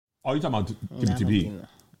Oh, you talking about TBTB?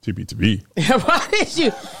 TBTB. Why did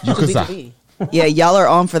you? TBTB. Yeah, y'all are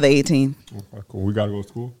on for the 18th. Okay, cool. We gotta go to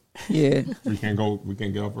school. Yeah. We can't go. We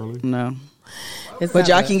can't get off early. No. But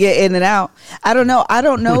y'all can get in and out. I don't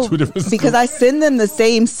know because I send them the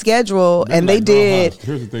same schedule, and they did.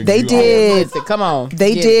 They did. Come on.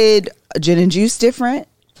 They did gin and juice different.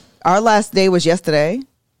 Our last day was yesterday.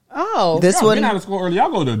 Oh, this one. Get out of school early.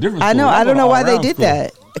 Y'all go to a different. I know. School. I don't know why they did school.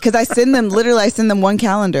 that because I send them literally. I send them one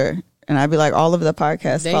calendar, and I'd be like, all of the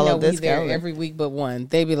podcasts they follow know this we there calendar every week, but one.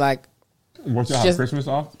 They be like, "Won't y'all have Christmas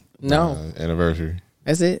off?" No, anniversary.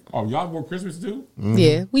 That's it. Oh, y'all work Christmas too? Mm-hmm.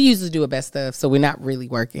 Yeah, we usually do a best stuff, so we're not really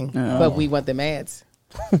working, but we want them ads.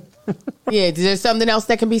 Yeah, is there something else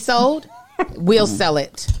that can be sold? We'll sell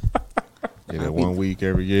it. Yeah, that 1 week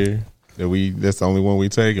every year that's the only one we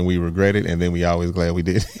take, and we regret it, and then we always glad we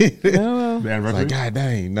did it. Like, God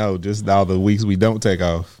dang, no, just all the weeks we don't take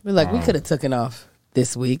off. We're like, we could have taken off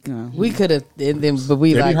this week. We could have, but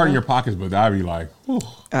we They like be hurting your pockets, but I'd be like, whew.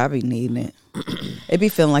 I'd be needing it. It'd be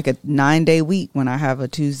feeling like a 9-day week when I have a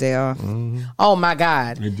Tuesday off. Mm-hmm. Oh my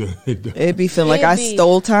God. It'd be feeling like I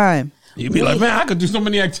stole time. You'd be like, man, I could do so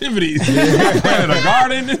many activities. Planting a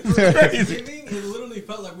garden. It's crazy. It literally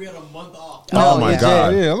felt like we had a month off. Oh my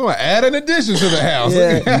God. Yeah, I'm going to add an addition to the house.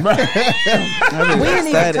 Yeah. We didn't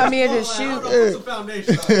even come here to shoot. What's the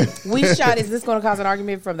foundation? We shot, is this going to cause an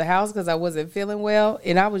argument from the house because I wasn't feeling well?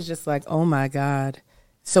 And I was just like, oh my God.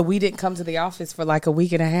 So we didn't come to the office for like a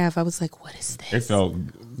week and a half. I was like, what is this? It felt,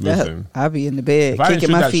 listen. I'd be in the bed, if I didn't kicking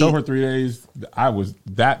shoot my that feet. show for 3 days,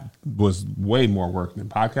 that was way more work than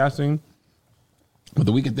podcasting. But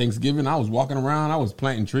the week of Thanksgiving, I was walking around. I was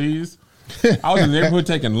planting trees. I was in the neighborhood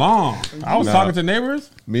taking long. I was talking to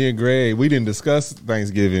neighbors. Me and Greg, we didn't discuss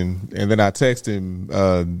Thanksgiving, and then I texted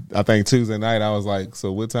him, I think Tuesday night, I was like,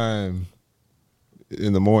 so what time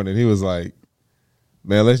in the morning? He was like,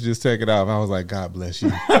 man, let's just take it off. I was like, God bless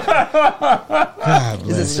you. God bless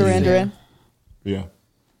you. Is it surrendering? Yeah.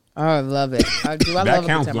 Oh, I love it. I do. I That love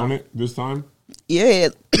counts, it. don't it, this time? Yeah.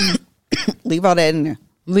 Leave all that in there.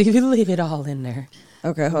 Leave it all in there.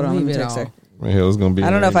 Okay, hold on. Let me Leave it text all. her. Right here, it's gonna be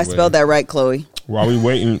I don't know if I spelled that right, Chloe. While we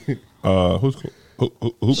waiting, who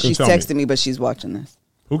can She's tell me? texting me, but she's watching this.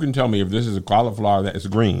 Who can tell me if this is a cauliflower that is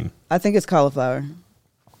green? I think it's cauliflower.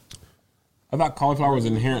 I thought cauliflower was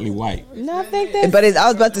inherently white. No, I think that. But I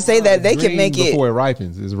was about to say that they can Green make it. before it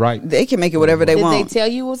ripens. It's ripe. They can make it whatever they Did want. they tell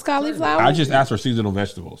you it was cauliflower? I just asked for seasonal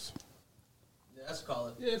vegetables. Yeah, that's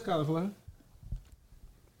cauliflower. Yeah, it's cauliflower.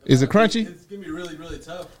 Is it crunchy? It's gonna be really, really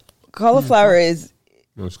tough. Cauliflower is,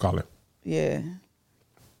 No, it's cauliflower. yeah.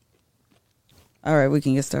 All right, we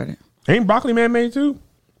can get started. Ain't broccoli man-made too?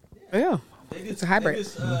 Yeah. They It's a hybrid. They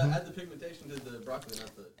just add the pigmentation to the broccoli,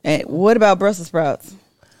 not the. And what about Brussels sprouts?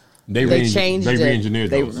 They changed They it. re-engineered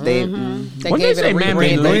They those. They When gave they it say a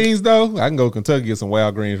man-made rebrand. lake- Greens though, I can go to Kentucky get some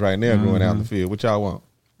wild greens right now growing out in the field. What y'all want?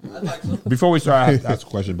 I'd like some. Before we start, I have to ask a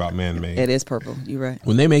question about man-made. It is purple. You're right.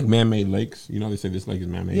 When they make man-made lakes, you know they say this lake is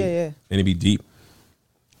man-made. Yeah, yeah. And it be deep.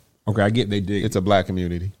 Okay, I get they dig. It's a black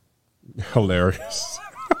community. hilarious.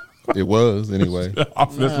 It was anyway.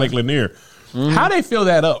 Off this Lake Lanier. How they fill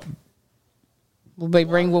that up? Will they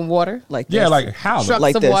bring with water? Like Yeah, this. like how? Trucks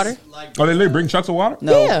Like of this. water? Oh, they literally bring trucks of water?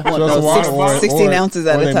 No, Yeah. well, Trucks of no, water, 16 ounces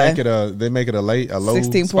at or a they time. make it a low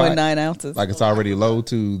 16.9 spot. ounces. Like it's already low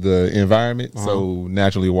to the environment, so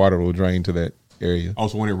naturally water will drain to that area. Oh,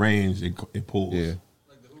 so when it rains, it pulls. Yeah.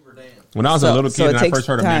 Like the Hoover Dam. When I was So- a little so kid it and I takes first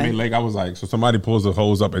heard of time. man-made lake, I was like, so somebody pulls the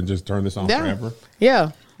hose up and just turn this on Yeah. forever?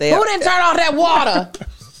 Yeah. They Who are- didn't turn off that water?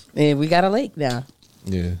 And we got a lake now.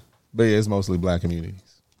 Yeah. But yeah, it's mostly black communities.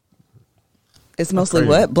 It's mostly crazy.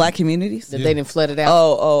 what? Black communities? That they didn't flood it out.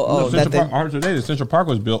 Oh. Central That they, Park, I heard today that Central Park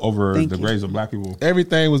was built over Thank the you. graves of black people.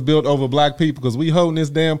 Everything was built over black people because we holding this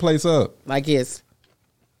damn place up. Like it's.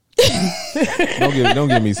 Don't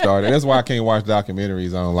get me started. That's why I can't watch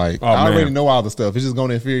documentaries on like I man. already know all the stuff. It's just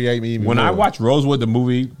gonna infuriate me even When more. I watched Rosewood, the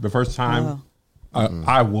movie, the first time,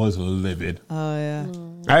 I was livid. oh, yeah.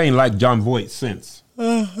 I ain't like John Voight since.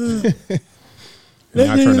 And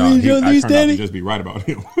I turned out to just be right about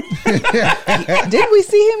him. Didn't we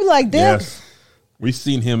see him like death? Yes. We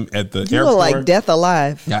seen him at the You airport. look like death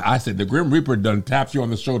alive. Yeah, I said the Grim Reaper done taps you on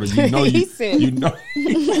the shoulder. You know He said- you know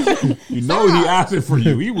he asked it for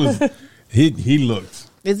you. He looked.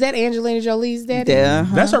 Is that Angelina Jolie's daddy? Yeah.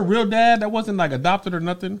 That's her real dad. That wasn't like adopted or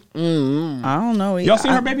nothing. I don't know. Y'all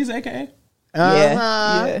seen her babies, AKA?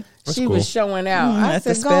 Yeah. She cool. was showing out. I at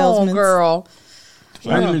the said, go on, Spellmans. girl.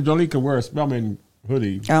 Angelina Jolie could wear a Spellman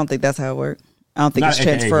hoodie. I don't think that's how it works. I don't think Not it's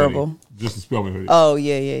AKA transferable. hoodie, just a Spellman hoodie. Oh,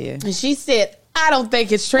 yeah. And she said, I don't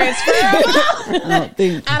think it's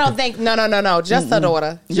transferable. I don't think. No. Just her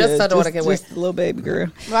daughter. Just her daughter can wear. Just a little baby girl.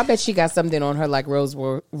 Well, I bet she got something on her like Rose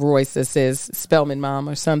Royce that says Spellman Mom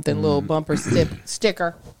or something. Little bumper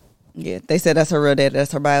sticker. Yeah, they said that's her real daddy.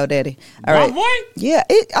 That's her bio daddy. All right. Boy? Yeah,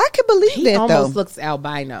 I could believe He that almost though. looks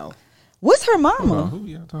albino. What's her mama? Who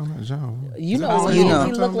y'all talking about, John? You know, he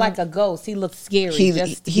looked like a ghost. He looked scary.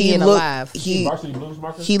 Just being alive. Varsity Blues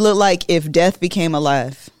marker? He looked like if death became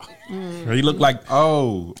alive. He looked like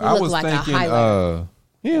Oh, I looked was like a thinking. highlighter.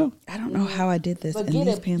 Yeah. I don't know how I did this. But And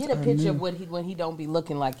these pants get a are picture new. of when he don't be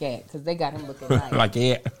looking like that, because they got him looking like like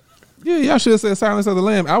yeah. Yeah, y'all should have said Silence of the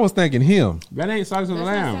Lamb. I was thinking him. That ain't Silence of the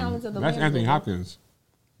That's not Lamb. Silence of the That's Lamb, Anthony is it? Hopkins.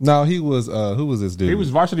 No, he was. Who was this dude? He was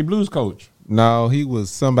Varsity Blues coach. No, he was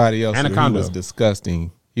somebody else. Anaconda. He was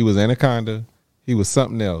disgusting. He was Anaconda. He was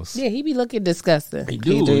something else. Yeah, he be looking disgusting. He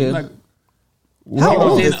do. do. Like, How he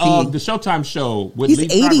old was in is he? the Showtime show with He's Lee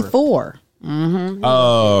Schreiber. 84.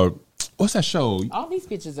 What's that show? All these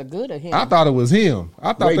pictures are good of him. I thought it was him.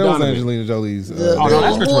 I thought Ray that was Donovan. Angelina Jolie's. Oh, no,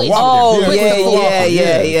 that's Christopher Walken. Oh, Yeah, yeah, Christopher yeah,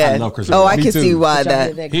 Walken. yeah. I love Christopher Oh, I Walken. can Me see too. why Y'all that.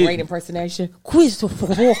 did that He- great impersonation. Christopher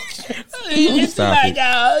Walken. It's Stop like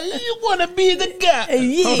it. you want to be the guy.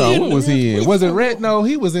 Hold on, what was he in? Was it Red? No,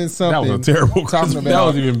 he was in That something. was a terrible. Talking That about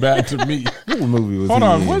was even bad to me. what movie was Hold he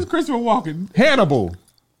on, in? where's Christopher Walken? Hannibal?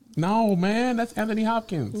 No, man, that's Anthony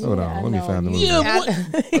Hopkins. Hold I on, let me know. find the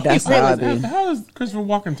movie. That's how I be. How does Christopher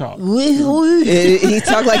Walken talk? He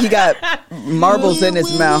talked like he got marbles in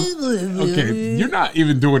his mouth. Okay, you're not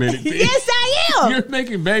even doing anything. Yes, I am. You're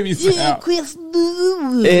making baby sound.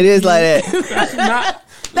 It is like that. That's not.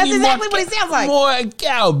 That's exactly what he sounds like. More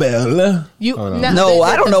cowbell. You, on. No,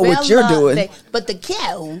 I don't know what you're Bella doing. say, but the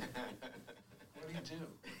cow.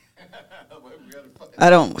 I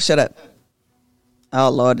don't. Shut up. Oh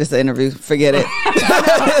Lord, this is an interview. Forget it.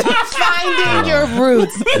 Finding your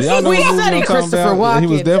roots. Y'all know We what movie studied I'm talking Christopher about? Walken. He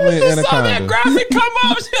was definitely an Saw that Anaconda. graphic come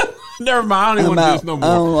up. Never mind. I don't even want to do this no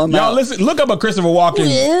more. I'm Y'all out. listen. Look up a Christopher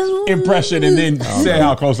Walken impression and then say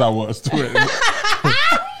how close I was to it.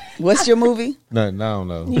 What's your movie? No, I don't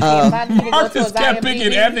know. Marcus kept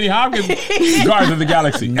picking Anthony Hopkins. Guardians of the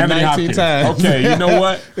Galaxy. Anthony 19 Hopkins. times. Okay, you know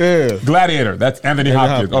what? Yeah. Gladiator. That's Anthony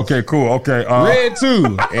Hopkins. Hopkins. Okay, cool. Okay. Red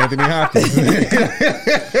 2, Anthony Hopkins.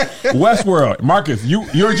 Westworld. Marcus,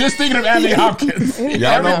 you're just thinking of Anthony Hopkins.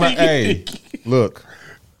 Y'all know my. Everything you Hey, think. look.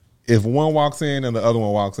 If one walks in and the other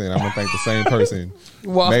one walks in, I'm gonna think the same person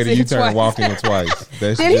Walks made a in U-turn twice. and walked in twice.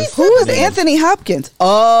 That's Did he just Who is Anthony Hopkins?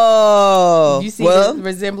 Oh, You see well, the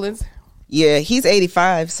resemblance? yeah, he's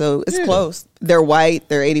 85, so it's close. They're white.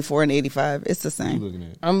 They're 84 and 85. It's the same. looking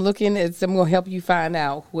at. I'm looking at. I'm gonna help you find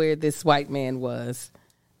out where this white man was.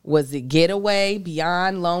 Was it Getaway,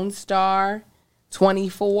 Beyond, Lone Star,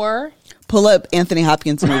 24, Pull up Anthony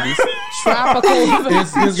Hopkins movies. Tropical?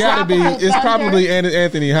 It's got to be. Tropical It's Thunder? probably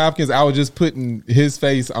Anthony Hopkins. I was just putting his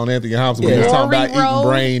face on Anthony Hopkins when he was Yeah. talking about Glory eating Road.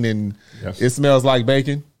 brain and Yes. it smells like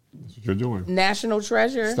bacon. That's what you're doing. National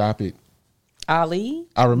Treasure, Stop it. Ali,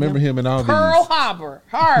 I remember him in all Pearl these. Harbor.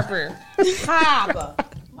 Why do you slap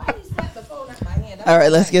the phone out my hand? All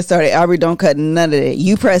right, let's get started. Aubrey, don't cut none of it.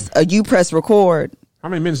 You press record. How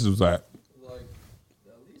many minutes was that? Like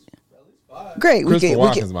at least 5. Great. Christopher we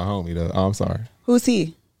Walken's my homie though. Oh, I'm sorry. Who's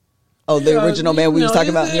he? Oh, the original man we was talking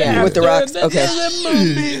about with the rocks. Okay.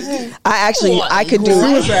 I could do.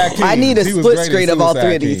 Suicide I need a Kings. He was split great in screen of all Suicide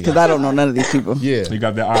three of these Kings. because I don't know none of these people. Yeah, You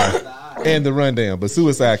got the eye. and the rundown. But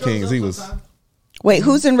Suicide Kings, he was. Wait,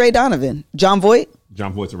 who's in Ray Donovan? John Voight?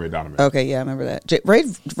 John Voight and Ray Donovan. Okay, yeah, I remember that. Ray,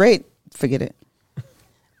 forget it.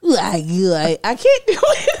 I can't do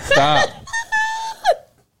it. Stop.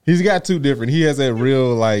 He's got two different. He has that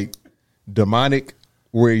real like demonic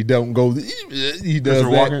where he don't go. He does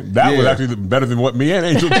Christopher that. Walken. That was actually better than what me and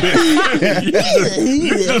Angel did. you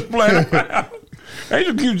just playing around.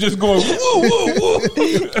 Angel keeps just going, woo, woo, woo.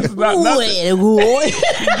 It's not nothing.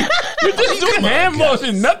 You're just doing hand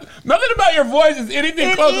motion. Nothing about your voice is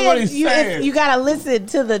anything close to what he's saying. You gotta listen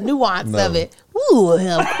to the nuance No. of it. Ooh,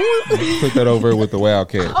 Put that over with the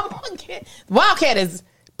Wildcat. Wildcat is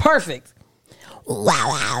perfect.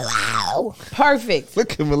 Wow. Perfect.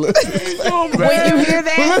 Look at Melissa. When you hear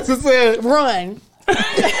that, Melissa said, run.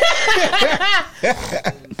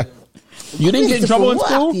 You didn't get in trouble in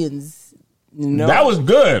school? Watkins. No. That was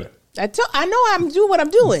good. I know I'm doing what I'm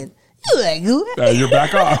doing. You ain't good. You're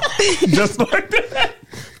back off. Just like that.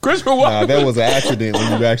 Christopher Walken. nah, that was an accident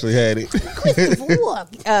when you actually had it.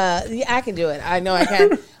 Yeah, I can do it. I know I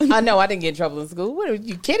can. I know I didn't get in trouble in school. What are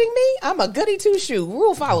you kidding me? I'm a goody two shoe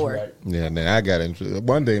rule follower. Yeah, now I got in.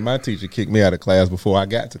 One day, my teacher kicked me out of class before I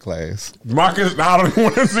got to class. Marcus, I don't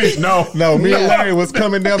want to see. No. No, me and Larry was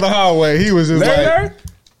coming down the hallway. He was just Larry? like,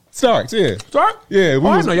 Starks, yeah. Stark? Yeah,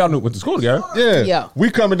 I didn't know y'all went to school together. Yeah. We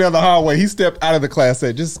coming down the hallway. He stepped out of the class.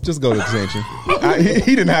 Said, "Just go to detention."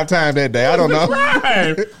 He didn't have time that day. I don't know.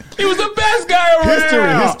 Right. He was the best guy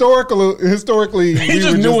around. Historically, he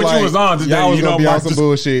just knew what you was on today. Y'all was you gonna know, be on Mark, some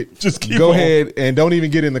bullshit. Just keep go on. ahead and don't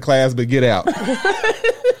even get in the class, but get out.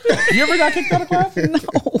 You ever got kicked out of class?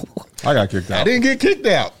 No. I got kicked out. I didn't get kicked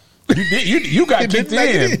out. You did. You got kicked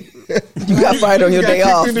in. You got fired on your day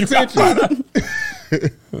off.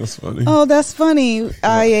 That's funny. Oh, that's funny.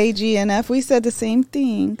 IAGNF. We said the same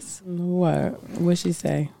things. What? What'd she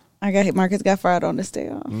say? Marcus got fired on this day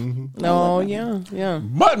off. Mm-hmm. Oh, yeah.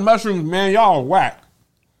 Mutton mushrooms, man, y'all whack.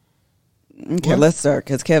 Okay, let's start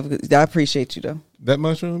because Kev, I appreciate you though. That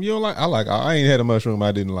mushroom you don't like? I ain't had a mushroom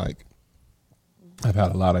I didn't like. I've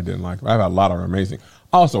had a lot I didn't like. I've had a lot that are amazing.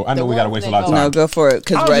 Also, I know we got to waste a lot of time. No, go for it.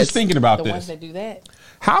 I was just thinking about The this. ones that do that.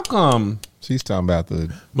 How come She's talking about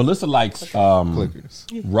the Melissa likes clickers.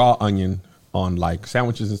 raw onion on like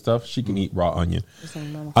sandwiches and stuff? She can eat raw onion.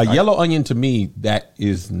 A yellow onion to me, that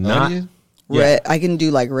is not Onion? Red. I can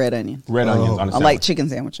do like red onion. red onions on a I sandwich. like chicken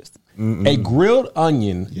sandwiches. A grilled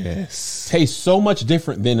onion Yes. tastes so much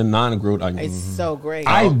different than a non-grilled onion. It's so great.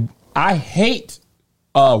 I hate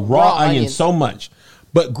raw onion onions. so much,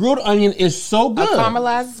 but grilled onion is so good.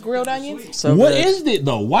 Caramelized grilled onions? So What good. is it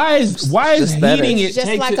though? Why is just better. heating it It's just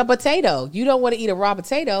takes like it? a potato. You don't want to eat a raw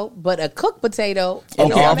potato, but a cooked potato.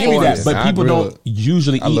 Okay, I'll give you that. forms. But I people grill don't it.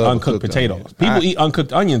 usually I eat love uncooked cooked potatoes. onions. People I- eat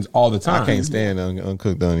uncooked onions all the time. I can't stand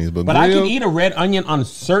uncooked onions, but But I can grilled- eat a red onion on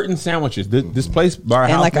certain sandwiches. This place by our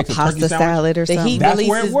And house like a makes turkey pasta sandwich. salad or The something. heat That's where it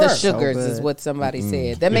releases the works. sugars, So is good. what somebody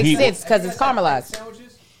said. That The makes heat- sense because it's caramelized.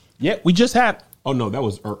 Yeah, we just had. Oh no, that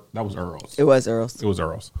was Earl's. It was Earl's. It was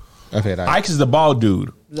Earl's. I've had Ike's is the bald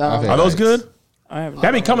dude. I've had Are those Ike's. good? I have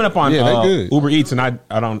That be coming up on Yeah, they good. Uber Eats, and I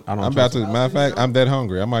don't. I'm about to. Matter of fact, I'm that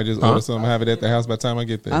hungry. I might just order something, have it at the house by the time I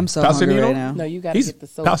get there. I'm so Palestinian hungry right noodle? now. No, you got to He's get the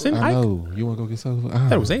soda. Palestinian I Ike. know. You want to go get some?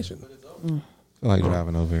 That was Asian. I like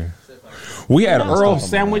driving over here. We had Stop Earl's on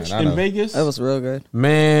sandwich mine, I in know. Vegas. That was real good.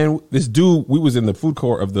 Man, this dude, we was in the food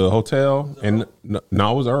court of the hotel, and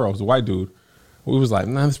no, it was Earl, it was a white dude. We was like,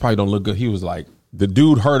 nah, this probably don't look good. He was like, the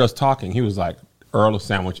dude heard us talking. He was like, Earl's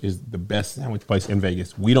sandwich is the best sandwich place in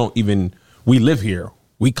Vegas. We live here.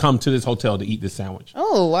 We come to this hotel to eat this sandwich.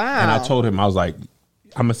 Oh, wow. And I told him, I was like,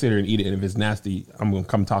 I'm gonna sit here and eat it, and if it's nasty, I'm gonna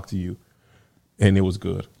come talk to you. And it was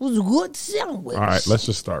good. It was a good sandwich. All right, let's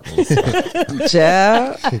just start.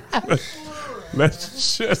 Child,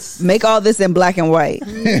 Let's just make all this in black and white.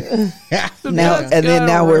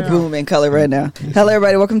 Now we're boom in color right now. Hello,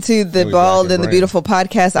 everybody. Welcome to the We Bald black and and the brown. Beautiful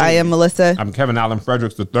podcast. I am Melissa, I'm Kevin Allen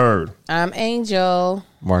Fredericks III. I'm Angel.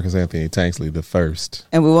 Marcus Anthony Tanksley the first.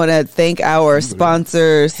 and we want to thank our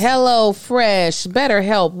sponsors. Hello Fresh,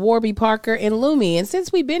 BetterHelp, Warby Parker, and Lumi. And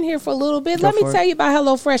since we've been here for a little bit, let me for it. tell you about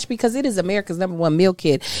Hello Fresh because it is America's #1 meal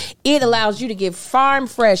kit. It allows you to get farm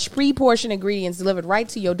fresh, pre-portioned ingredients delivered right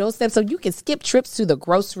to your doorstep so you can skip trips to the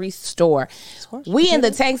grocery store. We in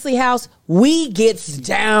the Tanksley house, we gets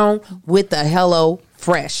down with the Hello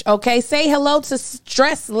Fresh. Okay, say hello to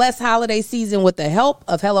stress less holiday season with the help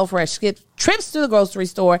of HelloFresh. Skip trips to the grocery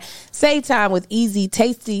store. Save time with easy,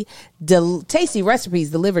 tasty recipes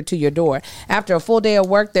delivered to your door. After a full day of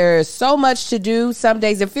work, there's so much to do. Some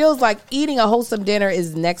days it feels like eating a wholesome dinner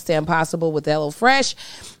is next to impossible with HelloFresh.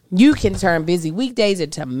 You can turn busy weekdays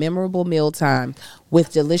into memorable mealtime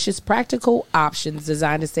with delicious, practical options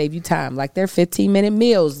designed to save you time, like their 15-minute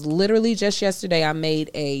meals. Literally, just yesterday, I made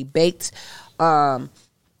a baked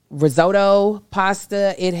risotto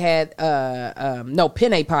pasta. It had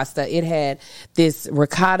penne pasta. It had this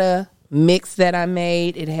ricotta mix that I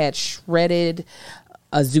made. It had shredded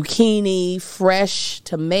zucchini, fresh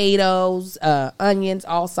tomatoes, onions,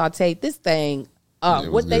 all sauteed. This thing, It was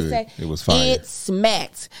what they good. say? It was fire. It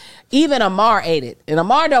smacked. Even Amar ate it. And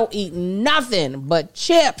Amar don't eat nothing but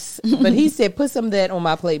chips. But he said, put some of that on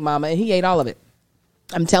my plate, mama. And he ate all of it.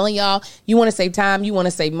 I'm telling y'all, you want to save time, you want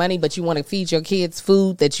to save money, but you want to feed your kids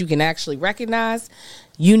food that you can actually recognize.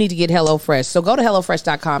 You need to get HelloFresh. So go to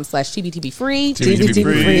HelloFresh.com/TBTBFree. TBTB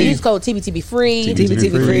free. Use code TBTBFree.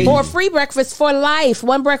 TBTB free. For free breakfast for life.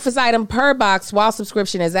 One breakfast item per box while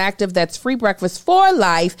subscription is active. That's free breakfast for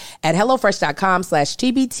life at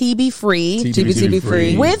HelloFresh.com/TBTBFree. TBTB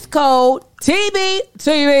free. With code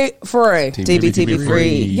TBTB free. TBTB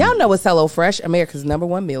free. Y'all know it's HelloFresh, America's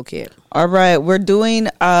 #1 meal kit. All right, we're doing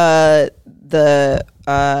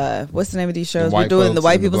what's the name of these shows? The We're White doing the Folks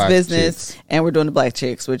White and the People's Black Business, Chicks. and we're doing the Black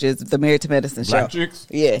Chicks, which is the Married to Medicine show. Black Chicks?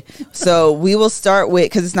 Yeah. So we will start with,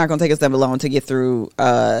 because it's not going to take us that long to get through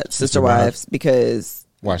Sister Wives, because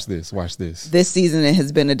Watch this. this season it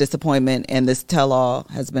has been a disappointment, and this tell-all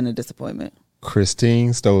has been a disappointment.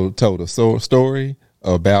 Christine told a story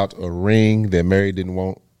about a ring that Mary didn't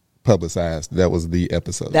want publicized. That was the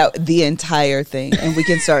episode. The entire thing, and we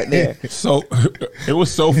can start there. So it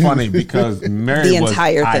was so funny because Mary was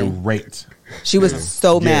irate. She was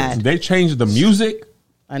so mad. They changed the music.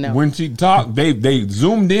 I know. When she talked, they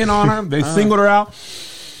zoomed in on her. They singled her out.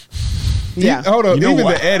 Yeah. Hold on. Even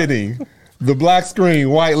the editing, the black screen,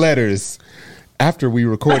 white letters. After we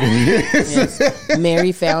recorded this, yes.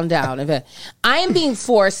 Mary found out. I am being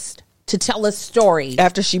forced to tell a story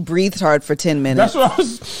after she breathed hard for 10 minutes. That's what I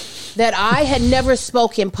was. That I had never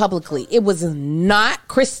spoken publicly. It was not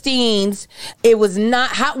Christine's. It was not.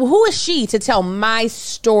 Who is she to tell my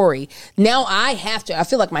story? Now I have to. I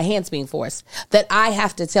feel like my hand's being forced. That I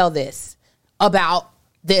have to tell this about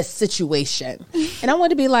this situation. And I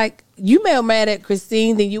want to be like, you more mad at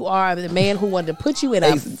Christine than you are the man who wanted to put you in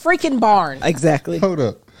a freaking barn. Exactly. Hold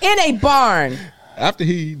up. In a barn. After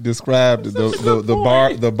he described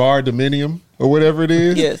the bar dominium or whatever it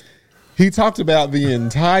is, yes, he talked about the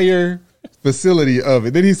entire facility of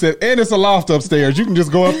it. Then he said, and it's a loft upstairs. You can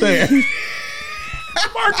just go up there.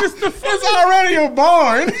 Marcus, it's already a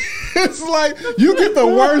barn. It's like, you get the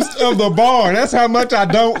worst of the barn. That's how much I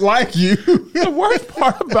don't like you. The worst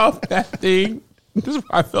part about that thing, this is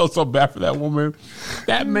why I felt so bad for that woman.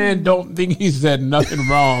 That man don't think he said nothing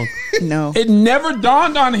wrong. No. It never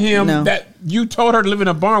dawned on him No. that you told her to live in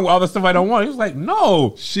a barn with all the stuff I don't want. He was like,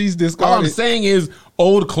 no. She's All discarded. I'm saying is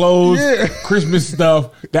old clothes, Christmas stuff,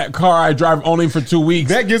 that car I drive only for 2 weeks.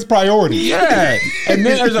 That gets priority. Yeah. And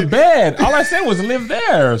then there's a bed. All I said was live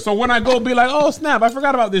there. So when I go be like, oh, snap, I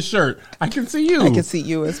forgot about this shirt. I can see you. I can see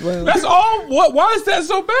you as well. That's all. What? Why is that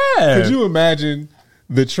so bad? Could you imagine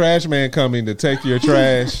the trash man coming to take your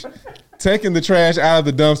trash, taking the trash out of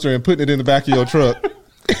the dumpster and putting it in the back of your truck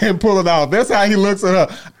and pulling out? That's how he looks at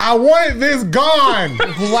her. I wanted this gone.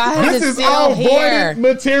 Why is This it is still all here? voided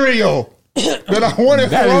material that I wanted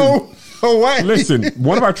thrown away. Listen,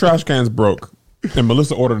 one of our trash cans broke, and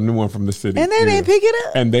Melissa ordered a new one from the city. And they didn't pick it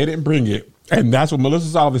up. And they didn't bring it. And that's when Melissa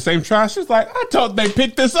saw the same trash. She's like, I thought they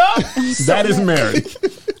picked this up. That is Mary.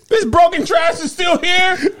 This broken trash is still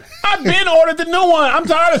here. I've been ordered the new one. I'm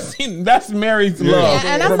tired of seeing. That's Mary's love.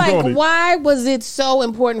 And I'm from like, Cody. why was it so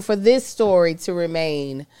important for this story to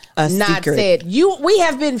remain A not secret? said? We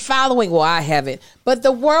have been following. Well, I haven't, but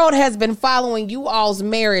the world has been following you all's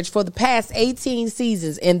marriage for the past 18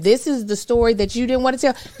 seasons, and this is the story that you didn't want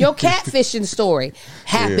to tell. Your catfishing story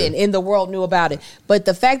happened, and the world knew about it. But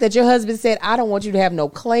the fact that your husband said, "I don't want you to have no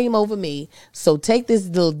claim over me, so take this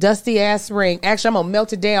little dusty ass ring. Actually, I'm gonna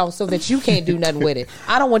melt it down so that you can't do nothing with it.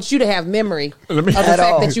 I don't want you to have memory of the fact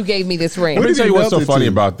that you gave me this ring." Let me did tell he you what's so melt it funny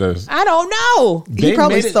to? about this. I don't know. He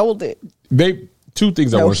probably made it- sold it. Two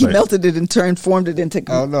things I No, want to he say. melted it and formed it into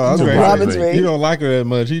Oh no, I was Robin's Robin's ring. ring. He don't like her that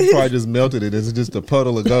much. He probably just melted it. It's just a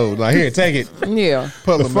puddle of gold. Like, here, take it. Yeah.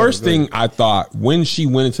 Puddle The of first metal. thing I thought when she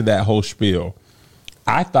went into that whole spiel,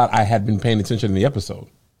 I thought I had been paying attention in the episode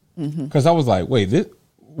because I was like, wait,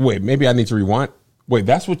 maybe I need to rewind. Wait,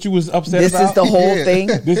 that's what you was upset This about? is the whole Yeah. thing.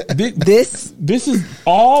 This is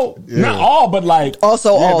all, not all, but like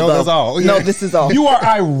Also, Yeah, all no, though. that's all. No, Yeah. this is all. you are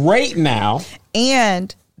irate now.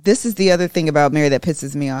 And this is the other thing about Mary that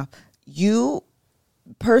pisses me off. You,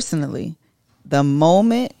 personally, the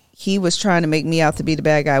moment he was trying to make me out to be the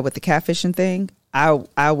bad guy with the catfishing thing,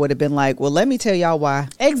 I would have been like, well, let me tell y'all why.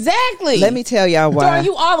 Exactly. Let me tell y'all why. Throwing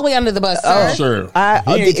you all the way under the bus, Oh, sir. Sure. The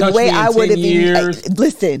He ain't touched way me in I would 10 have years. been,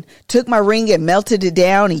 listen, took my ring and melted it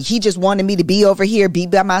down, and he just wanted me to be over here, be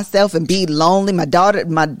by myself, and be lonely. My daughter,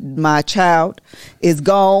 my child is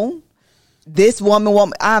gone. This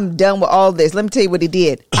woman, I'm done with all this. Let me tell you what he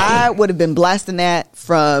did. I would have been blasting that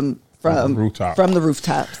from the rooftop. From the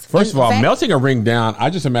rooftops. First of all, fact- melting a ring down, I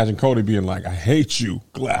just imagine Cody being like, I hate you,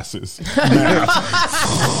 glasses.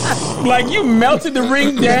 Like, you melted the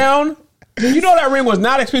ring down. You know that ring was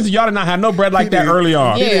not expensive. Y'all did not have no bread like that early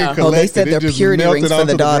on. Yeah. He didn't Oh, they collect said it. they're It just purity melted rings for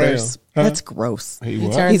onto the ground. daughters. That's gross. He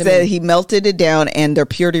what? turned He them said in. he melted it down, and they're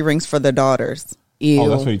purity rings for their daughters. Ew. Oh,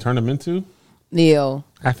 that's what he turned them into? Ew.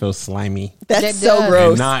 I feel slimy. That's That so does. gross.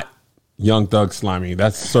 And not Young Thug slimy.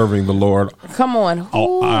 That's serving the Lord. Come on.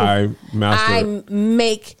 Oh, Ooh. I master. I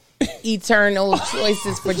make eternal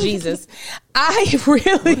choices for Jesus. I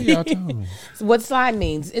really. What slime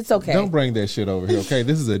means? It's okay. Don't bring that shit over here, okay?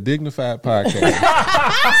 This is a dignified podcast.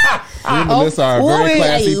 Me and Melissa are Oh, very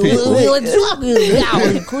classy people. We're talking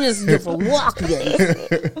about Christopher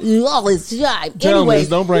Walken. You always time. Tell Anyway, Miss,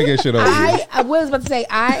 don't bring that shit over here. I was about to say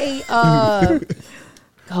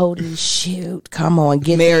Cody, shoot. Come on,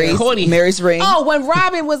 get Mary's- there. Cody. Mary's ring. Oh, when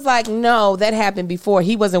Robin was like, no, that happened before.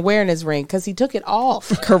 He wasn't wearing his ring because he took it off.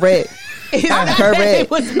 Correct. It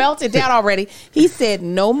was melted down already. He said,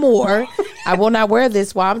 no more. I will not wear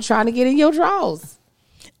this while I'm trying to get in your drawers.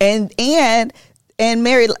 And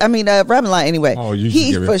Mary, Robin Lyon anyway. Oh, you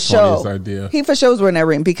he just give for it sure. funniest idea. He for sure was wearing that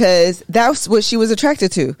ring because that's what she was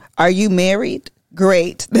attracted to. Are you married?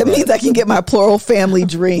 Great. That means I can get my plural family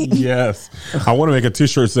dream. Yes. I want to make a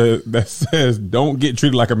t-shirt that says, don't get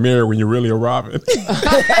treated like a Mary when you're really a Robin.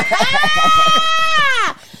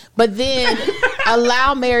 But then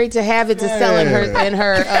allow Mary to have it to sell in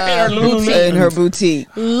her boutique. In her boutique.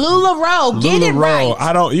 LuLaRoe, get it right.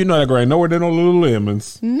 I don't, you know that girl ain't nowhere there no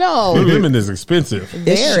Lululemons. No. Lululemon is expensive.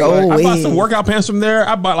 It sure I bought is. some workout pants from there.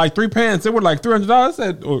 I bought like 3 pants. They were like $300. I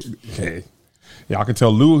said, okay. Y'all can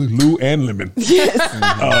tell Lou and Lemon.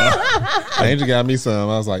 Angel got me some.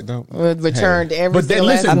 I was like, don't. Returned every But then single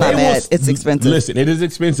listen, I'm not they will mad. It's expensive. Listen, it is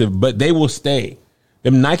expensive, but they will stay.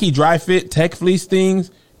 Them Nike Dry Fit Tech Fleece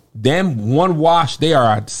things, them one wash, they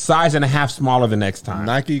are a size and a half smaller the next time.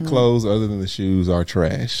 Nike clothes other than the shoes are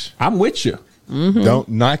trash. I'm with you. Don't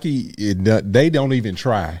Nike? They don't even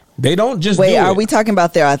try. They don't just Wait, do are it. we talking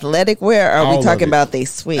about their athletic wear or are All we of talking it. about their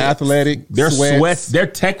sweats? Athletic, Their sweats, their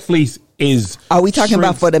Tech Fleece is. Are we talking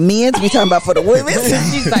about shrinks. for the men's? We talking about for the women's?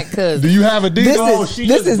 She's like, cuz. Do you have a deal?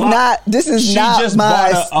 This is not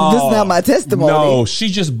my testimony. No, she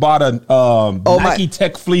just bought a Nike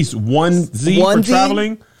Tech Fleece onesie for Onesie?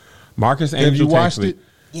 traveling. Marcus Have Andrew you washed Tech it? Fleece.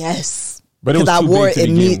 Yes. But it was Because I too wore big it to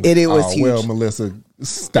and begin with. it was huge. Well, Melissa,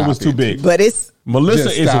 stop It was too big. But it's Melissa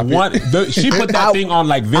Just is stop it. one. She put that thing on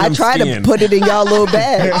like Venom I tried skin. to put it in y'all little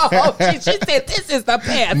bag. Oh, she said, this is the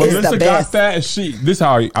best. Melissa the got best. that. And this is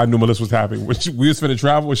how I knew Melissa was happy. When we was finna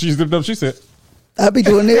travel, when she zipped up, she said I'll be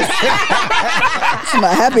doing this. It's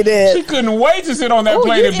my happy she dad. couldn't wait to sit on that Oh,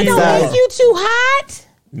 plane and it be don't warm. make you too hot?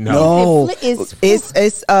 No, It's-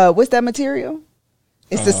 it's what's that material?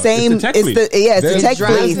 It's the same. Tech It's Fleece. the it's the tech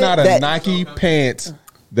There's fleece. not a that- Nike pant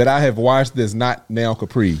that I have washed that's not now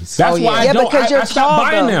capris. That's Oh, why yeah. I don't. because you're I stopped tall,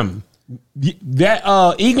 buying though. them.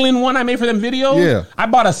 That England one I made for them videos. Yeah. I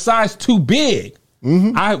bought a size too big.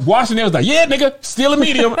 I washed and it was like, yeah, nigga, still a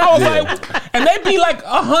medium. I was like, and they'd be like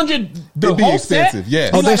 $100. The It'd be whole expensive, set,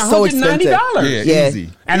 yes. be Oh, they're like so expensive. $190. Yeah, Yeah. easy.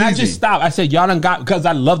 And I Easy. just stopped. I said, y'all done got, because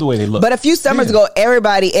I love the way they look. But a few summers ago,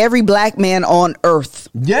 every black man on earth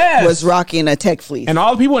yes. was rocking a tech fleece. And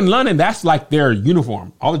all the people in London, that's like their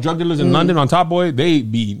uniform. All the drug dealers in London on Top Boy, they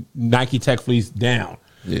be Nike Tech Fleece down.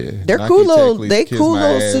 Yeah, They're Nike cool Tech little- Fleece they kiss cool my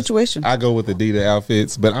little ass. situation. I go with Adidas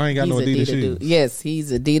outfits, but I ain't got He's no a Adidas Adidas shoes. dude. Yes,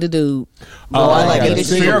 he's a Adidas dude. I like got a Adidas single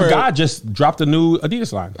Fear shoes. of pair. God just dropped a new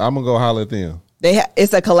Adidas line. I'm gonna go holler at them.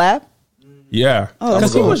 It's a collab. Yeah. Oh, Because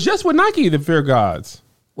that's he cool. was just with Nike, the Fear Gods.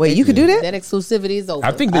 Wait, you could do that? That exclusivity is over.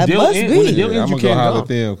 I think the I deal must ends. be. When the deal Yeah, ends, I'm you gonna go can't holler go. at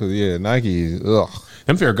them because Nike. Ugh.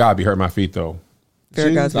 Them Fear God be hurting my feet though. Fear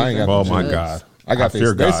Shoes, God's I ain't got Oh no my shoes. God. I got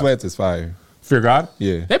Fear their God. sweats is fire. Fear God?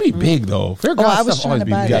 Yeah. They be big though. Fear God I was stuff trying always to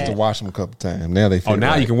be buy big. You that. got to wash them a couple times. Now they. Oh, fit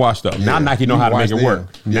now right. you can wash them. Now Yeah. Nike know You how to can make it wash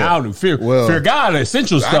work. them. Yeah. Now Fear Well, God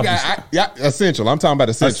essential stuff. Yeah, essential. I'm talking about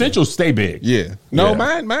essential. Essentials stay big. Yeah. No,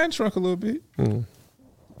 Yeah. mine shrunk a little bit.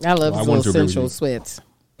 I love I his wanted little to agree with sensual you. sweats.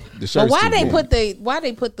 The But shirt's why too they big. put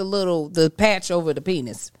the patch over the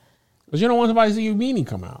penis? Because you don't want somebody to see your meanie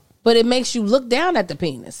come out. But it makes you look down at the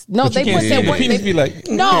penis. No, But you they can't put see that it. one. The penis be like,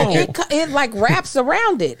 no, it like wraps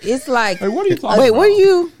around it. It's like Hey, what are you talking Wait, about? what are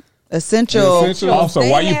you? Essential Essential. Also,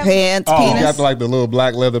 why you pants, Oh. You penis. got like the little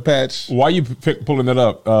black leather patch. Why you pulling that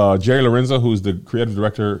up? Jerry Lorenzo, who's the creative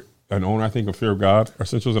director and owner, I think, of Fear of God,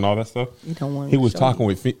 Essentials, and all that stuff. You don't want he to was show talking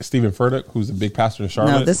with Stephen Furtick, who's a big pastor in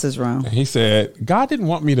Charlotte. No, this is wrong. And he said, God didn't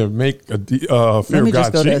want me to make a Fear Let me of just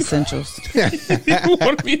God go to cheap. essentials. He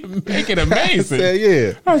wanted me to make it amazing.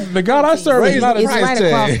 Yeah. The God I serve is Raise not a it's price right tag.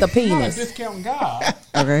 across the not a penis. discount God.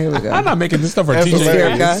 Okay, here we go. I'm not making this stuff for That's TJ.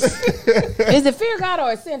 hilarious. Is it Fear God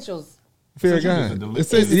or Essentials? Fear Essentials God.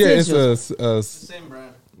 is a It's Essentials. a Same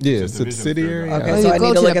brand. It's a division of subsidiary. Fear God. Okay, so I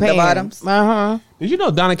need to look at the bottoms. Did you know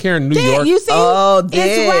Donna Karen, New Yeah, York? you see, Oh, it's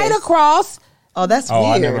this. right across. Oh, that's Oh,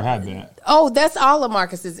 weird. I never had that. Oh, that's all of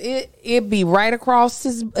Marcus's. It be right across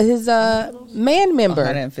his man member.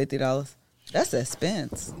 $150. That's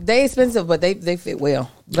expense. They expensive, but they fit well.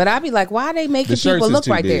 But I be like, why they making The shirts people is look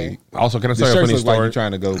too right big. Also, can I The say a shirts funny look like story? you're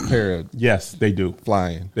trying to go para Yes, they do.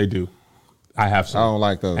 flying. They do. I have some. I don't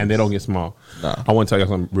like those. And they don't get small. No. I want to tell you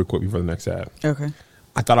something real quick before the next ad. Okay.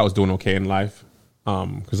 I thought I was doing okay in life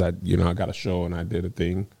because I got a show and I did a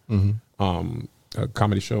thing, a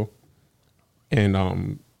comedy show, and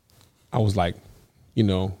I was like, I'm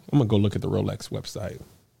gonna go look at the Rolex website,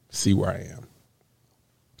 see where I am.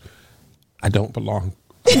 I don't belong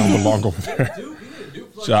I don't belong over there. Dude, we need a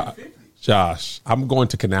duplex Josh, 50. Josh, I'm going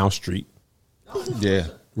to Canal Street. Yeah.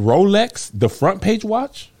 Rolex, the front page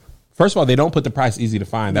watch. First of all, they don't put the price easy to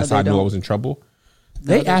find. That's No, how I they knew I don't. was in trouble.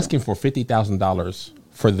 They asking for $50,000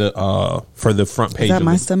 for the front page. Is that of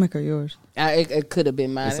my the- stomach or yours? It could have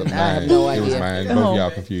been mine. It's a I have mine. no It was idea. mine. Both of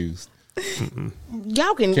y'all confused.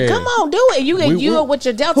 Y'all can Okay. come on, do it. You can We- with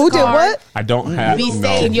your Delta Who did card. what? I don't have. Be no.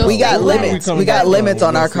 saying your We got school limits. limits. We got limits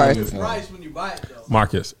on our cards. Price when you buy it, though.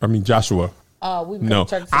 Marcus. I mean Joshua. We No,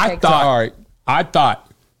 Turks and I Caicos. thought. All right. I thought.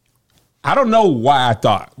 I don't know why I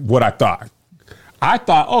thought what I thought. I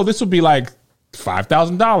thought, oh, this would be like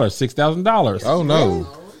 $5,000, $6,000. Oh no.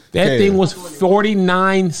 That Okay. thing was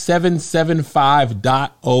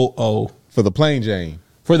 49,775.00 For the plain Jane.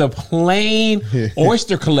 for the plain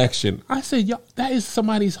oyster collection. I said, yo, that is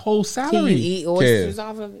somebody's whole Can you salary. eat oysters Kev.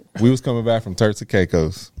 off of it? We was coming back from Turks and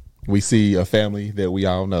Caicos. We see a family that we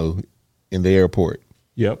all know in the airport.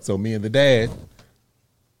 Yep. So me and the dad,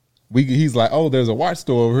 he's like, oh, there's a watch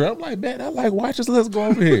store over here. I'm like, man, I like watches. Let's go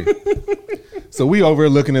over here. So we over here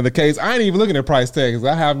looking at the case. I ain't even looking at price tags.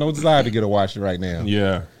 I have no desire to get a watch right now.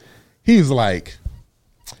 Yeah. He's like,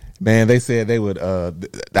 man, they said they would.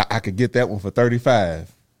 I could get that one for 35.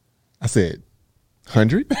 I said,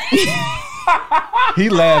 100. He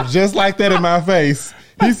laughed just like that in my face.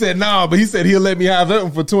 He said, no, but he said he'll let me have that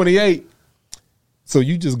one for 28. So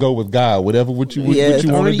you just go with God, whatever what you want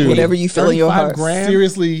to do. Whatever you feel in your 35 heart. grand.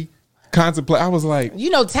 Seriously, contemplate. I was like, You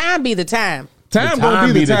know, time be the time. time The gonna time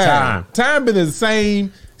be the be the time. Time been the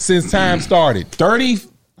same since time started.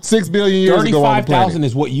 6 billion years ago on the 35,000 planet.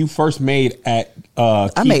 is what you first made at I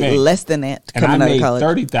made KeyBank. less than that And coming I out made of college.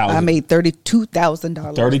 30,000. I made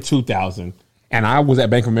 $32,000. 32,000, and I was at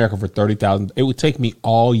Bank of America for 30,000. It would take me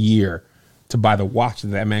all year to buy the watch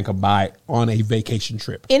that man could buy on a vacation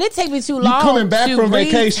trip. And it take me too long coming back to from read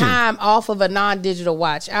vacation. time off of a non-digital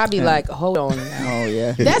watch. I'll be like, hold on now. Oh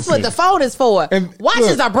yeah. That's what the phone is for. And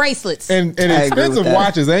Watches look, are bracelets. And I agree with expensive that.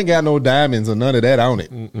 watches ain't got no diamonds or none of that on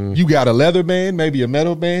it. You got a leather band, maybe a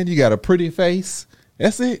metal band. You got a pretty face.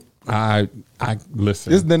 That's it. I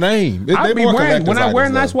listen. It's the name. They I be more wearing when collector's I wear a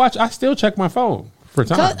items, nice though. watch. I still check my phone for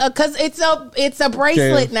time. Cause it's a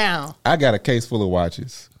bracelet Kev, now. I got a case full of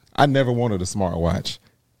watches. I never wanted a smart watch.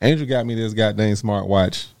 Angel got me this goddamn smart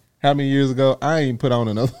watch. How many years ago? I ain't put on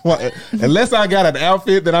another watch. Unless I got an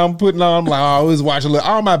outfit that I'm putting on, I'm like, oh, this watch.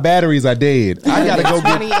 All my batteries are dead. I got to go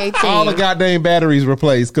get 2018. all the goddamn batteries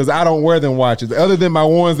replaced because I don't wear them watches. Other than my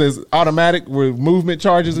ones that's automatic with movement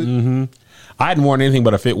charges. I hadn't worn anything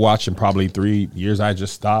but a fit watch in probably 3 years. I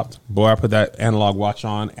just stopped. Boy, I put that analog watch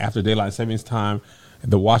on after daylight savings time.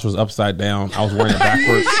 The watch was upside down. I was wearing it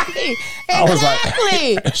backwards. I was like,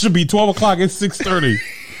 Exactly. it should be 12 o'clock. It's 6:30.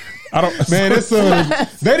 I don't. Man, this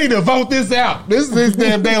they need to vote this out. This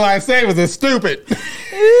damn daylight savings is stupid.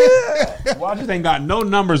 Watches ain't got no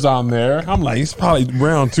numbers on there. I'm like, it's probably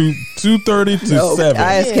around 2:30 to No, 7.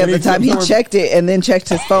 I asked Kevin the time he checked it and then checked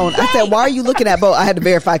his phone. I said, "Why are you looking at both?" I had to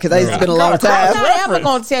verify because it's been a long I'm time. not ever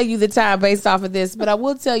going to tell you the time based off of this, but I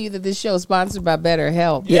will tell you that this show is sponsored by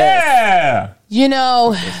BetterHelp. Yeah. You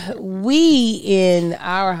know, we in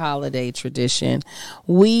our holiday tradition,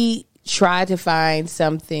 we try to find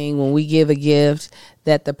something when we give a gift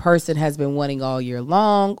that the person has been wanting all year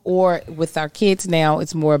long, or with our kids now,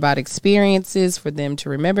 it's more about experiences for them to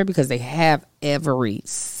remember because they have every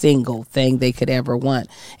single thing they could ever want.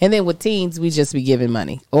 And then with teens, we just be giving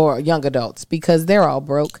money, or young adults because they're all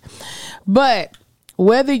broke. But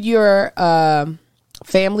whether your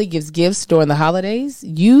family gives gifts during the holidays,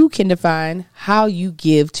 you can define how you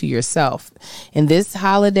give to yourself. And this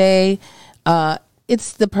holiday,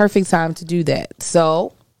 it's the perfect time to do that.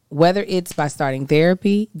 So whether it's by starting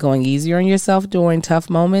therapy, going easier on yourself during tough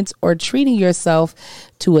moments, or treating yourself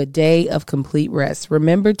to a day of complete rest,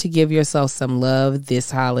 remember to give yourself some love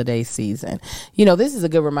this holiday season. You know, this is a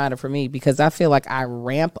good reminder for me because I feel like I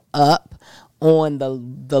ramp up on the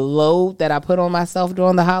load that I put on myself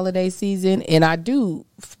during the holiday season. And I do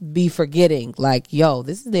be forgetting, like, yo,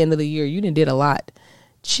 this is the end of the year. You done did a lot.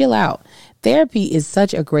 Chill out. Therapy is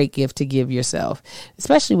such a great gift to give yourself,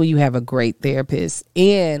 especially when you have a great therapist.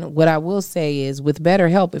 And what I will say is with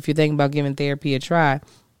BetterHelp, if you're thinking about giving therapy a try,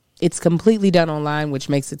 it's completely done online, which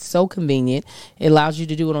makes it so convenient. It allows you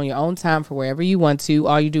to do it on your own time for wherever you want to.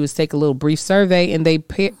 All you do is take a little brief survey and they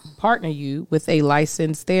partner you with a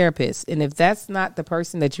licensed therapist. And if that's not the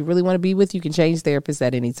person that you really want to be with, you can change therapists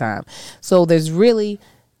at any time. So there's really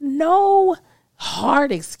no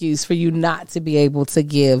hard excuse for you not to be able to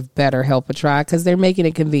give BetterHelp a try because they're making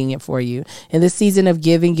it convenient for you. In this season of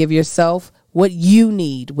giving, give yourself what you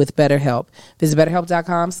need with BetterHelp. Visit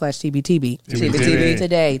BetterHelp.com/TBTB TBTB.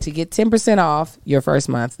 today to get 10% off your first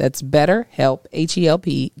month. That's BetterHelp,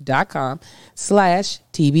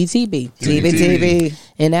 HELP.com/TBTB. TBTB.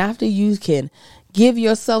 And after you can give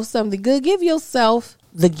yourself something good, give yourself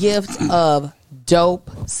the gift of dope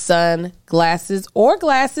sunglasses or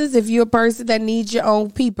glasses if you're a person that needs your own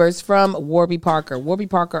peepers from Warby Parker. Warby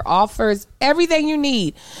Parker offers everything you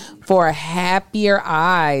need for happier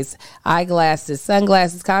eyes: eyeglasses,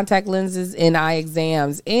 sunglasses, contact lenses, and eye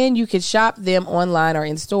exams. And you can shop them online or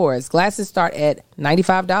in stores. Glasses start at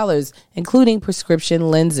 $95, including prescription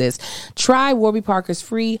lenses. Try Warby Parker's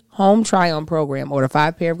free home try-on program. Order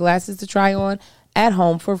 5 pair of glasses to try on at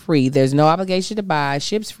home for free. There's no obligation to buy,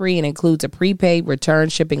 ships free, and includes a prepaid return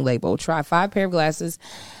shipping label. Try 5 pair of glasses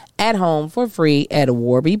at home for free at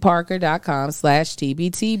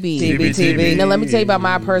warbyparker.com/TBTB. TBTB. Now, let me tell you about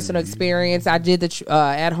my personal experience. I did the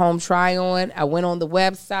at-home try-on. I went on the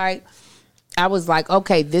website. I was like,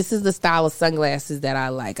 okay, this is the style of sunglasses that I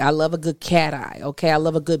like. I love a good cat eye. Okay, I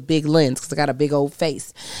love a good big lens because I got a big old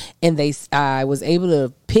face. And I was able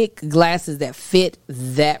to pick glasses that fit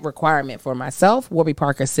that requirement for myself. Warby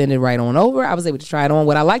Parker sent it right on over. I was able to try it on.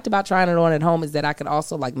 What I liked about trying it on at home is that I could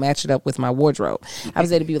also like match it up with my wardrobe. I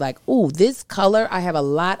was able to be like, ooh, this color, I have a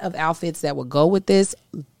lot of outfits that would go with this.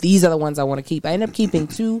 These are the ones I want to keep. I ended up keeping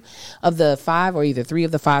 2 of the 5 or either 3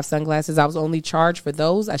 of the 5 sunglasses. I was only charged for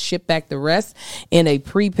those. I shipped back the rest in a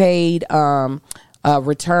prepaid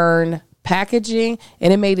return packaging,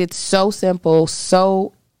 and it made it so simple,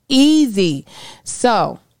 so easy.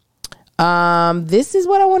 So this is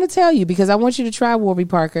what I want to tell you because I want you to try Warby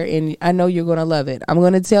Parker, and I know you're going to love it. I'm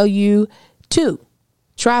going to tell you to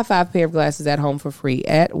try 5 pair of glasses at home for free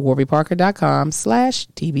at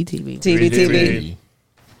warbyparker.com/TBTB. TBTB.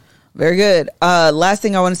 Very good. Last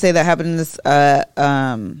thing I want to say that happened in this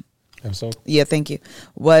Episode. yeah, thank you.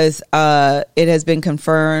 Was it has been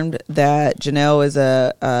confirmed that Janelle is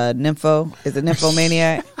a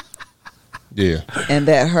nymphomaniac, Yeah. and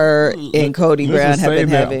that her and Cody Listen, Brown have say been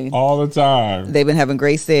that having all the time. they've been having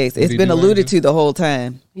great sex. It's he been do, alluded Angel? to the whole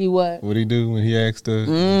time. He what? What'd he do when he asked her?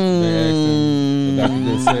 They asked him about the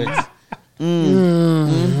good sex.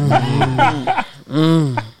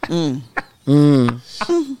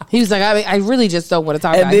 He was like, I really just don't want to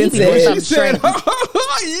talk And about it. He then be doing said- something strange.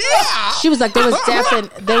 She was like, there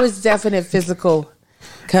was definite physical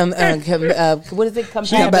what is it?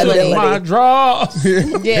 Compatibility. My drawers.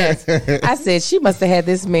 Yes. I said she must have had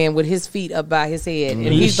this man with his feet up by his head. And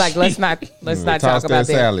he's like, let's not Toss talk about that.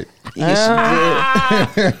 salad.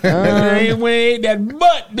 They weighed that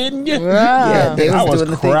butt, didn't you? Yeah, they I was was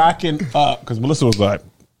doing the thing. cracking up because Melissa was like,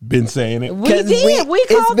 been saying it. We did. We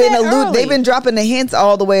it's called been that early. They've been dropping the hints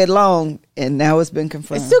all the way along, and now it's been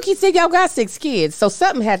confirmed. And Suki said y'all got 6 kids, so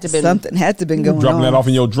something had to be. Something had to been going Dropping on. that off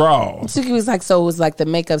in your drawers. Suki was like, so it was like the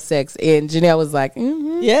makeup sex, and Janelle was like,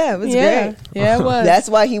 Yeah, it was yeah, great. yeah, it was. That's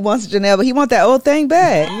why he wants Janelle, but he want that old thing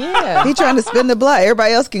back. Yeah. He trying to spin the block.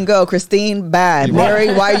 Everybody else can go. Christine, bye.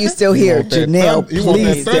 Mary, why are you still here? Janelle, You want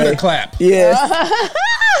that please thunder stay. clap. Yes.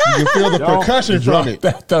 You can feel the percussion from it.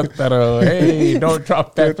 Hey, don't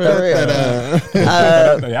drop that.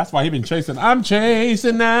 That's why he been chasing. I'm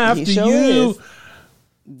chasing after He sure you. is.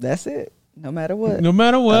 That's it. No matter what. No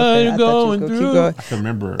matter what Okay, you're I thought you going was gonna keep through. going. I can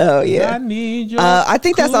remember. Oh, yeah. I need your I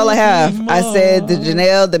think that's all I have. cookie I said the more.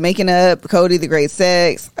 Janelle, the making up, Cody, the great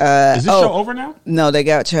sex. Is this oh, show over now? No, they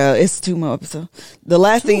got child. It's 2 more episodes. The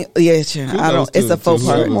last thing, yeah, child. I don't. It's a faux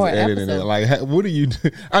part. More Editing it. episodes. Like, what do you do?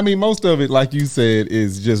 I mean, most of it, like you said,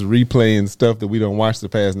 is just replaying stuff that we don't watch the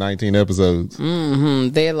past 19 episodes.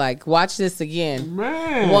 They're like, watch this again.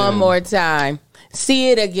 Man. One more time.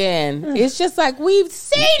 See it again. It's just like we've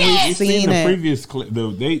seen it. We've Seen seen the it. previous clip.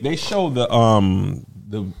 They show the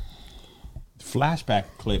flashback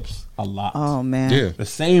clips a lot. Oh man. Yeah. The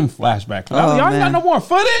same flashback. Oh, Y'all ain't man. got no more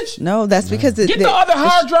footage? No, that's because Get the other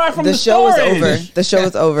hard drive from the show is storage. over. The show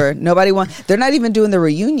is over. Nobody wants. They're not even doing the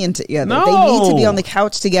reunion together. No. They need to be on the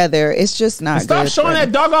couch together. It's just not Stop good. showing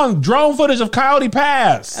that doggone drone footage of Coyote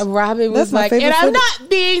Pass. Robin was That's my like, favorite and I'm footage. not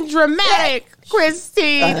being dramatic,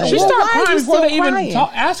 Christine. She Well, started why are crying you before still they even crying?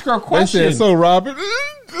 ask her a They question. said, so Robert,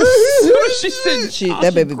 She said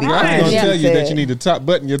That baby be crying. I'm crying. going to Yeah. tell you that you need to top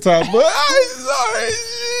button your top button. I'm sorry.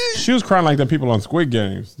 She was crying like the people on Squid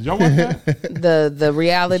Games. Did y'all watch that? the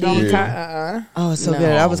reality. Yeah. Oh, it's so No.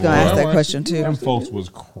 good. I was going to ask that Well, question too. Them folks was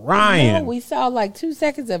crying. No, we saw like 2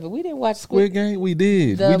 seconds of it. We didn't watch Squid Game, we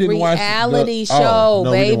did. The we didn't watch reality the, show,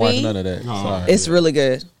 no, we didn't watch baby. none of that. No. Sorry. It's really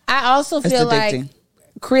good. I also It's feel like addicting.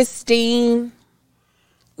 Christine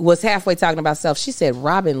was halfway talking about self. She said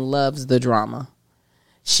Robin loves the drama.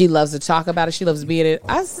 She loves to talk about it. She loves to be in it.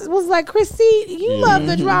 Was like, Christine, you love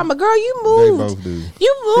the drama. Girl, you moved. They both do.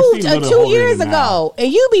 You moved Christine 2 years older than ago.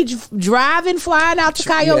 And you be driving, flying out to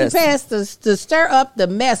Coyote Pass to stir up the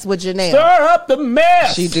mess with Janelle. Stir up the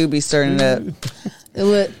mess. She do be stirring it up.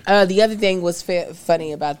 The other thing was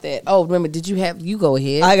funny about that. Oh, remember, you go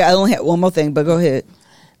ahead. I only had one more thing, but go ahead.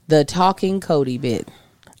 The talking Cody bit.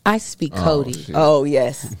 I speak Cody. Shit. Oh,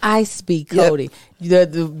 yes. I speak Cody.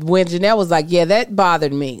 When Janelle was like, yeah, that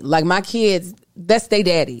bothered me. Like, my kids, that's their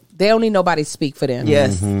daddy. They don't need nobody to speak for them.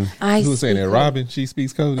 Yes. I Who was saying that? speak Robin? She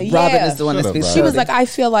speaks Cody? Yeah. Robin is the one that Shut up, speaks. Robin. She was Cody. like, I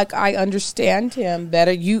feel like I understand him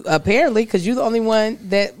better. You apparently, because you're the only one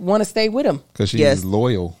that want to stay with him. Because she's Yes.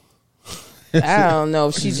 loyal. I don't know.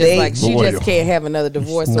 She just she Loyal. just can't have another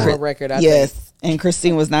divorce on her record. I Yes. think. And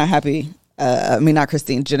Christine was not happy. Not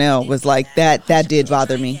Christine. Janelle was like, that did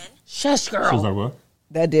bother me. Shush, She was like, girl. what?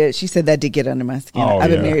 That did. She said that did get under my skin. Oh, I've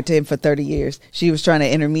been yeah. married to him for 30 years. She was trying to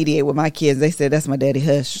intermediate with my kids. They said, that's my daddy.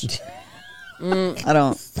 Hush. I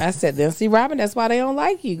don't. I said, then see, Robin, that's why they don't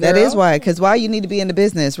like you, girl. That is why. Because why you need to be in the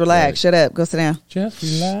business? Relax. Right. Shut up. Go sit down. Just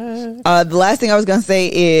relax. The last thing I was going to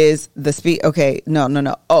say is the speak. Okay.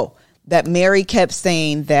 No. Oh, that Mary kept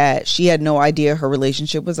saying that she had no idea her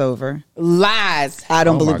relationship was over. Lies. I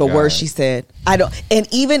don't Oh believe my a word God. she said. I don't. And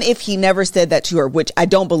even if he never said that to her, which I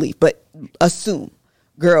don't believe, but assume,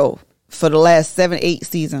 girl, for the last 7-8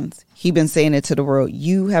 seasons, he been saying it to the world.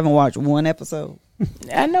 You haven't watched one episode.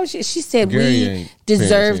 I know she said Gary we ain't deserve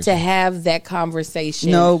paying to attention. have that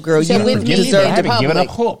conversation. No, girl, She said you with me deserve in I to haven't given up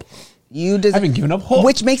public. hope. You I haven't given up hope.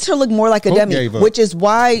 which makes her look more like a Hope dummy, gave up. which is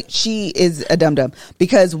why she is a dum dum.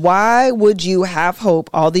 Because why would you have hope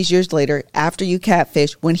all these years later after you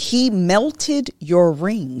catfish when he melted your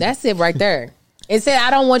ring? That's it right there. It said,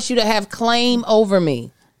 I don't want you to have claim over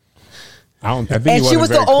me. I think And she was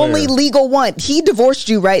the only legal one. He divorced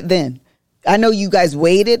you right then. I know you guys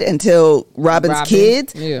waited until Robin's Robin,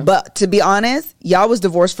 kids, yeah. but to be honest, y'all was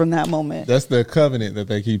divorced from that moment. That's the covenant that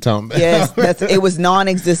they keep talking about. Yes, it was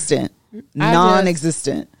non-existent.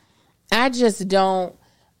 Non-existent. I just don't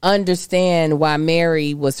understand why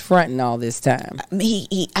Mary was fronting all this time.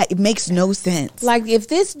 It makes no sense. Like, if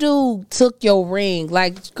this dude took your ring,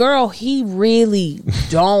 like, girl, he really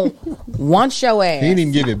don't want your ass. He didn't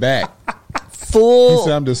even give it back. He Full.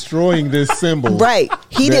 said, I'm destroying this symbol. Right.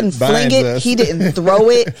 He that didn't fling binds it. us. He didn't throw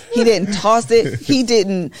it. He didn't toss it. He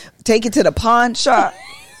didn't take it to the pawn shop.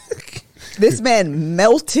 This man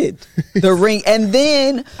melted the ring and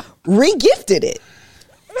then re-gifted it.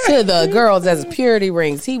 To the girls as purity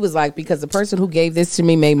rings. He was like, because the person who gave this to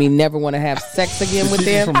me made me never want to have sex again with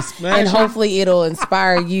them. From smashing? And hopefully it'll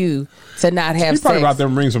inspire you to not have He probably sex. brought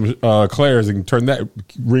them rings from Claire's and turned that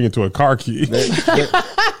ring into a car key.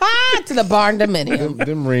 To the barn dominium.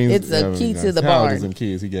 Them rings. It's a key to the How old barn. is them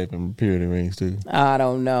kids? He gave them purity rings too. I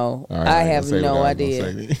don't know. All right, I ain't have gonna say no what I was gonna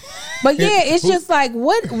idea. say. But yeah, it's just like,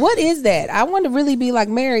 what is that? I want to really be like,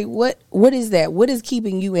 Mary, what is that? What is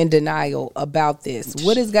keeping you in denial about this?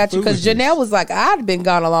 What has got you? Because Foolishness. Janelle was like, I'd been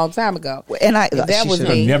gone a long time ago. And If that she was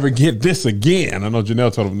should've- me. Never get this again. I know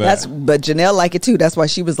Janelle told him that. But Janelle liked it too. That's why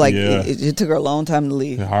she was like, Yeah. it took her a long time to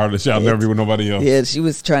leave. Hard as I'll never be with nobody else. Yeah, she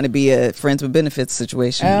was trying to be a friends with benefits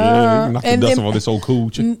situation. Yeah, knock the and dust then- off all this old cool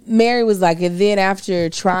chick. Mary was like, and then after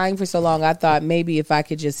trying for so long, I thought maybe if I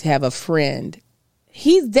could just have a friend.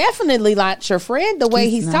 He's definitely not your friend the way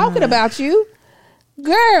he's talking about you.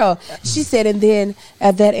 Girl, she said, and then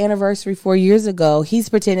at that anniversary 4 years ago, he's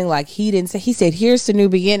pretending like he didn't say. He said, "Here's to new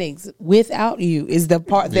beginnings without you." Is the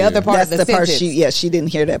part, the other part That's of the, the part sentence. she didn't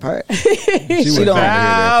hear that part. She was don't-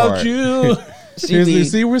 Without you. She be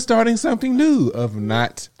See, we're starting something new of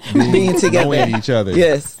not being together. knowing each other.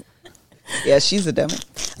 Yes. Yeah, she's a dummy.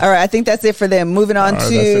 All right, I think that's it for them. Moving on All right,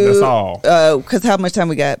 to that's it. That's all. Because how much time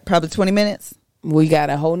we got? Probably 20 minutes. We got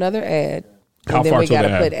a whole nother ad, How and then far we till got to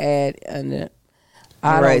the ad? put ad under.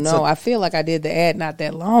 I All right, don't know. so- I feel like I did the ad not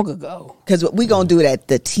that long ago. Because we're going to do it at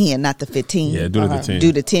the 10, not the 15. Yeah, do it at the 10.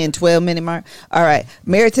 Do the 10, 12 minute mark. All right.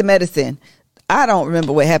 Married to Medicine. I don't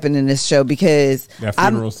remember what happened in this show because That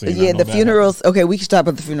funeral scene, I Yeah, know the that funerals. Okay, we can stop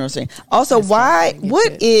at the funeral scene. Also, why?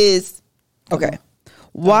 What is? Okay,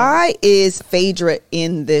 why is Phaedra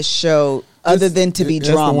in this show other than to be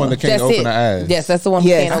That's drama? the one that can't That's open it. her eyes. Yes, that's the one who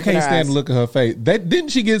Yes. can't I open can't her stand eyes. to look at her face. Didn't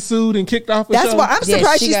she get sued and kicked off the That's show? why I'm Yes,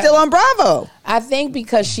 surprised she she's got- still on Bravo. I think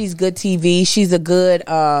because she's good TV, she's a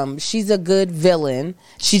good villain.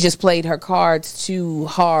 She just played her cards too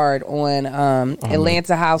hard on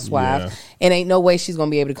Atlanta Housewives, and ain't no way she's gonna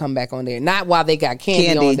be able to come back on there. Not while they got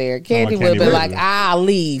Candy on there. Candy would have been like, I'll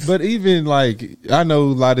leave. But even like I know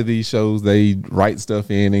a lot of these shows they write stuff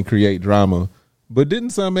in and create drama. But didn't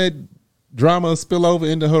some at drama spill over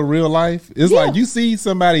into her real life? It's like you see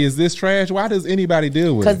somebody is this trash. Why does anybody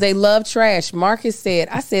deal with it? Because they love trash. Marcus said,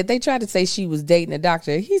 I said, they tried to say she was dating a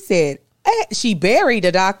doctor. He said, she buried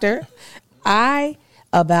a doctor. I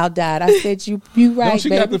about died. I said, you right, she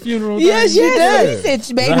baby. got the funeral. Yes, she did. He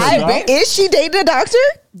said, baby, Is she dating a doctor?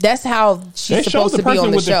 that's how she's supposed to be on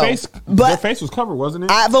the show. Their face was covered, wasn't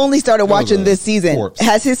it? I've only started watching a this season. corpse.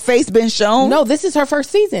 Has his face been shown? No, this is her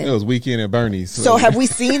first season. It was Weekend at Bernie's. So have we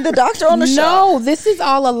seen the doctor on the show? No, this is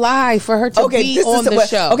all a lie for her to be on the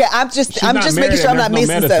show. Okay, I'm just not making married sure I'm and not there's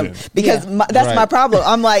no missing medicine. something because Yeah. that's my problem.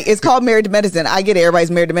 I'm like, it's called Married to Medicine. I get it.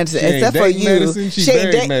 Everybody's married to medicine, She ain't except for dating you. medicine, she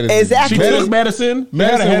ain't buried medicine. Exactly. She took medicine. She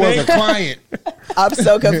had a Medicine was a headache. client. I'm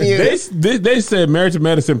so confused. They said Married to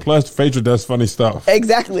Medicine plus Phaedra does funny stuff.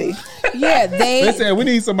 Exactly. Yeah, They said we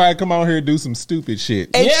need somebody to come on here and do some stupid shit.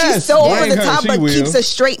 And Yes, she's so over bring the her, top, she but will. keeps a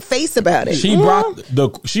straight face about it. She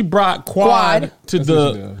brought Quad to That's what she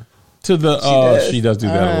the does. to the. does. She does do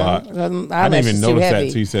that a lot. I didn't even notice that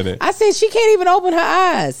until you said it. I said she can't even open her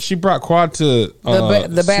eyes. She brought Quad to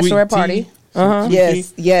The bachelorette party.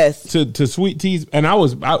 Yes. to Sweet Tea's, and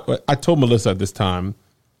I told Melissa at this time,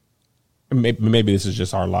 maybe this is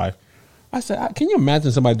just our life. I said, can you imagine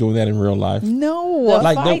somebody doing that in real life? No. The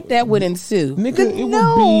Like, fight that would ensue. Nigga, it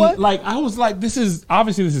No. would be like, I was like, this is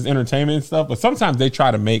entertainment and stuff, but sometimes they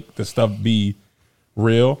try to make the stuff be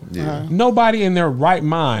real. Yeah. Nobody in their right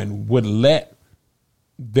mind would let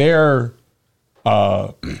their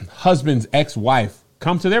husband's ex-wife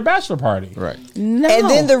come to their bachelor party. Right. No. And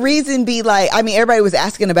then the reason be like, I mean, everybody was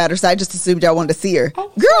asking about her, so I just assumed y'all wanted to see her.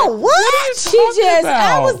 Girl, what? She just,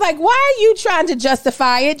 I about? was like, why are you trying to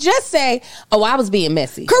justify it? Just say, oh, I was being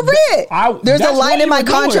messy. Correct. There's a that's line what in my you were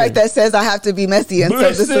contract doing. that says I have to be messy, and so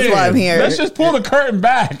this is Listen, why I'm here. Let's just pull the curtain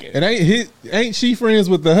back. And ain't she friends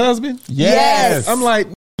with the husband? Yes. I'm like,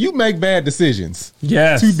 you make bad decisions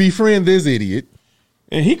Yes. to befriend this idiot.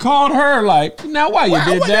 And he called her like, now why you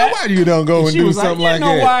did that? Why you don't go and She do was something like, like you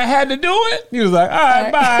know that? why I had to do it? He was like, all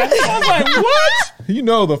right, bye. I was like, what? You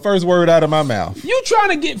know the first word out of my mouth. You trying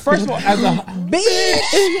to get, first of all, as a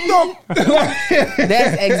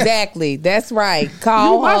That's right.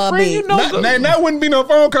 Call you my her friend, bitch. you know That wouldn't be no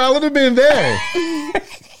phone call. It'd have been there.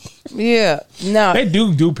 Yeah. No. they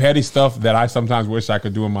do petty stuff that I sometimes wish I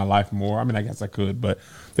could do in my life more. I mean, I guess I could, but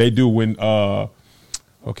they do when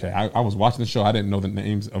okay, I was watching the show. I didn't know the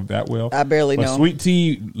names of that well. I barely but know. Sweet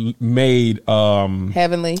Tea made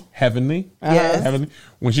Heavenly. Heavenly. Yes. Heavenly.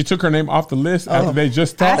 When she took her name off the list after they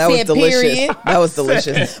just talked. That was said delicious. period. That was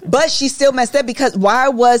delicious. But she still messed up because why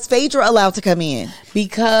was Phaedra allowed to come in?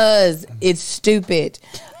 Because it's stupid.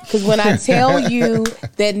 Because when I tell you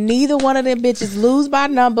that neither one of them bitches lose by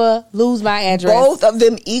number, lose by address. Both of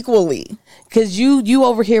them equally. Because you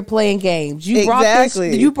over here playing games. You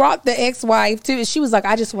Exactly. brought the ex-wife too. She was like,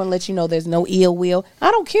 I just want to let you know there's no ill will.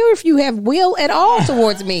 I don't care if you have will at all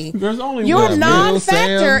towards me. There's only You're one. a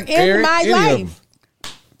non-factor Sam, in Eric, my any of them. life.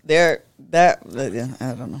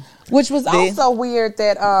 I don't know. Which was also weird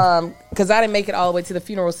that because I didn't make it all the way to the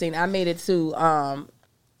funeral scene. I made it to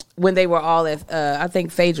when they were all at I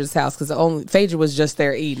think Phaedra's house because Phaedra was just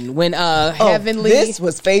there eating. When Heavenly This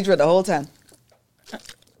was Phaedra the whole time.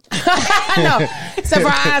 I know. Except for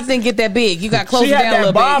her eyes didn't get that big. You got to close She it had down a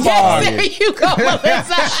little that bit. bob Yes, on. there you go,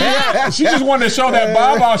 Melissa. She just wanted to show that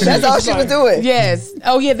bob off. That's all she was doing. Yes.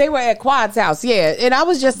 Oh yeah, they were at Quad's house. Yeah, and I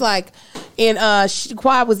was just like, and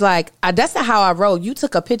Quad was like, that's not how I roll. You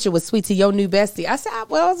took a picture with Sweetie, your new bestie. I said,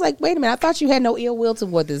 well, I was like, wait a minute, I thought you had no ill will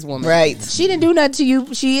toward this woman. Right. She didn't do nothing to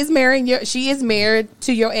you. She is married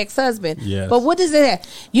to your ex-husband. Yes. But what does it have?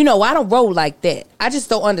 You know, I don't roll like that. I just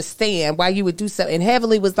don't understand why you would do something. And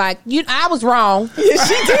Heavenly was like, I was wrong. Yeah,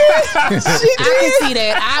 she did. I can see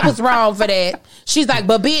that. I was wrong for that. She's like,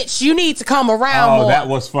 but bitch, you need to come around more. That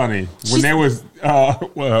was funny. When they was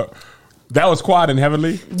that was Quad and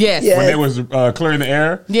Heavenly. Yes. Yeah. When they was clearing the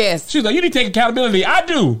air. Yes. She was like, you need to take accountability. I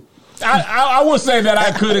do. I would say that I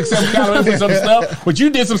could accept accountability for some stuff, but you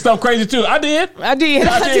did some stuff crazy too. I did. I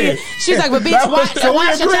did. She's like, but bitch, That was- watch so we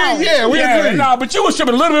your tone. Yeah, we agree. No, but you was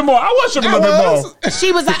tripping a little bit more. I was tripping a little bit more.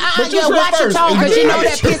 She was like, But you yeah, said watch your first. tone because you know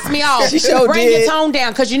that Yeah. pissed me off. She sure Bring did. your tone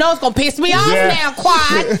down because you know it's gonna piss me off Yeah. now,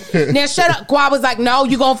 Quad. Now shut up. Quad was like, no,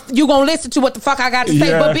 you gonna listen to what the fuck I got to say,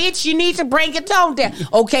 Yeah. but bitch, you need to bring your tone down.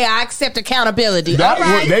 Okay, I accept accountability. All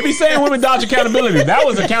right. They be saying women dodge accountability. That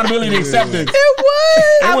was accountability acceptance. It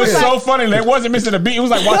was. It was was so funny. They wasn't missing a beat. It was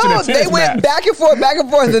like watching No, a tennis they went match. back and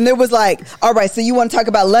forth, and it was like, all right, so you want to talk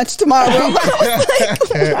about lunch tomorrow? I was like,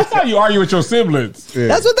 That's how you argue with your siblings. Yeah.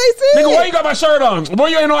 that's what they said. Nigga, why you got my shirt on? Boy,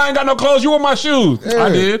 you ain't know I ain't got no clothes. You want my shoes? I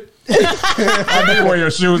did. I did wear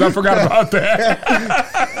your shoes. I forgot about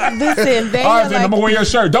that. Listen, they All right, were then I'm like, gonna wear your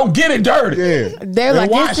shirt. Don't get it dirty. Yeah. they're like,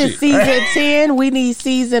 wash this is it. season 10. We need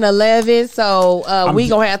season 11. So we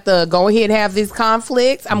going to have to go ahead and have these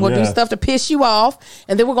conflicts. I'm going to do Yeah. stuff to piss you off.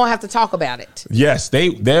 And then we're going to have to talk about it. Yes,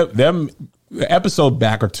 them episode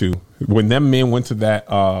back or two when them men went to that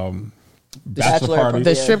bachelor party.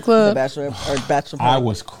 The strip club? The bachelor I party.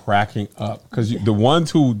 was cracking up because the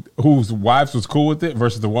ones whose wives was cool with it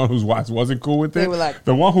versus the one whose wives wasn't cool with it. They were like-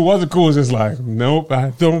 the one who wasn't cool was just like, nope, I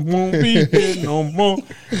don't want to be here no more.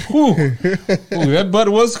 Ooh, that butt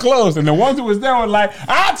was close, and the ones who was there were like,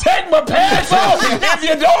 I'll take my pants off if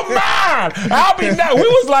you don't mind. I'll be nice. We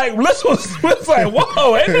was like,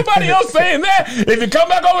 whoa, ain't nobody else saying that. If you come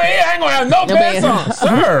back over here, I ain't gonna have no pants on,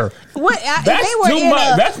 sir. What? That's they were too in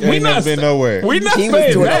much. a- That's we Ain't not never been nowhere. We not He was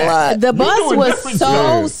saying doing a that. lot. The We bus doing was different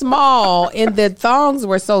so shit. small and the thongs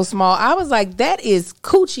were so small. I was like, that is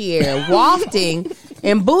coochie air wafting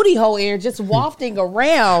and booty hole air just wafting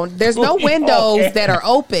around. There's no Booty hole windows air. that are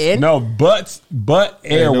open. No, butt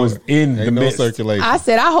air Ain't no- was in ain't the no midst. circulation. I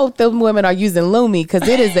said, I hope them women are using Lumi because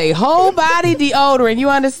it is a whole body deodorant. You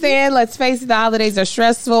understand? Let's face it, the holidays are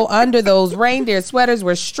stressful. Under those reindeer sweaters,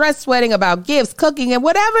 we're stress sweating about gifts, cooking, and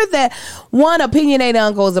whatever that one opinionated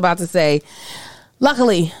uncle is about to say.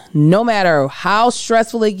 Luckily, no matter how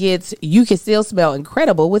stressful it gets, you can still smell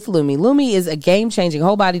incredible with Lumi. Lumi is a game-changing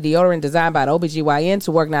whole-body deodorant designed by an OBGYN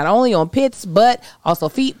to work not only on pits, but also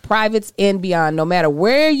feet, privates, and beyond. No matter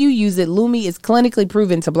where you use it, Lumi is clinically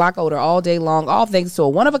proven to block odor all day long, all thanks to a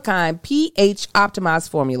one-of-a-kind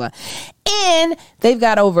pH-optimized formula. And they've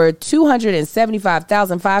got over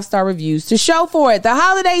 275,000 five-star reviews to show for it. The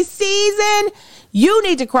holiday season, you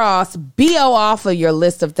need to cross BO off of your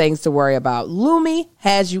list of things to worry about. Lumi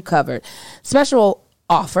has you covered. Special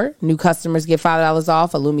offer. New customers get $5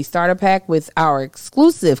 off a Lumi starter pack with our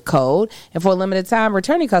exclusive code. And for a limited time,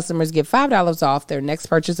 returning customers get $5 off their next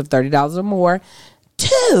purchase of $30 or more.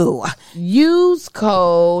 2. Use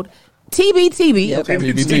code TBTB. Yep.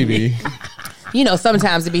 TBTB. You know,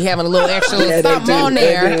 sometimes it be having a little extra Yeah, they something do. on They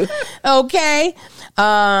there. do. Okay.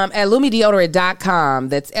 At LumiDeodorant.com.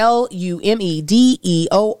 That's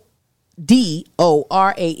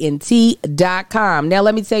LumiDeodorant.com. Now,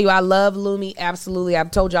 let me tell you, I love Lumi. Absolutely.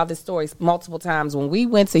 I've told y'all this story multiple times. When we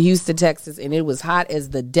went to Houston, Texas, and it was hot as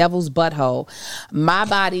the devil's butthole, my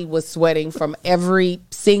body was sweating from every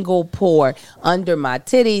single pore under my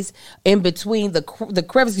titties, in between the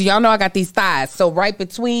crevices. Y'all know I got these thighs. So right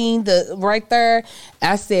between right there,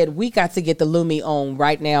 I said, we got to get the Lumi on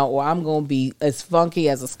right now or I'm going to be as funky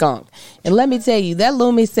as a skunk. And let me tell you, that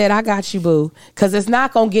Lumi said, I got you, boo. Because it's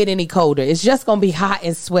not going to get any colder. It's just going to be hot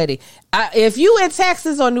and sweaty. If you in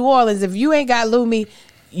Texas or New Orleans, if you ain't got Lumi,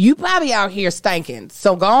 you probably out here stinking.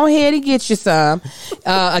 So go ahead and get you some.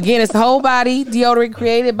 Again, it's a whole body deodorant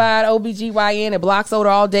created by an OBGYN. It blocks odor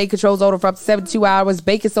all day, controls odor for up to 72 hours,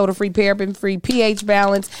 baking soda free, paraben free, pH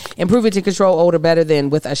balance, and proven to control odor better than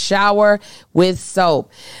with a shower with soap.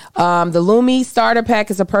 The Lumi starter pack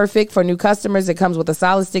is a perfect for new customers. It comes with a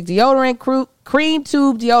solid stick deodorant, cream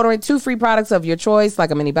tube deodorant, 2 free products of your choice,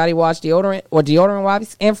 like a mini body wash deodorant or deodorant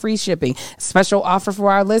wipes, and free shipping. Special offer for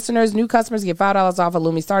our listeners: new customers get $5 off a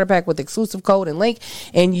Lumi starter pack with exclusive code and link,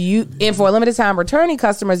 and for a limited time, returning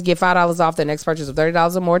customers get $5 off their next purchase of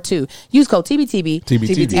 $30 or more too. Use code TBTB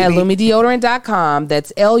at LumiDeodorant.com.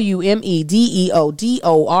 That's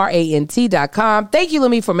LumiDeodorant.com. Thank you,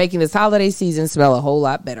 Lumi, for making this holiday season smell a whole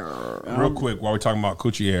lot better. Real quick, while we're talking about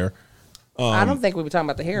coochie air, I don't think we were talking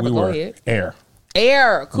about the hair, but go ahead. Air.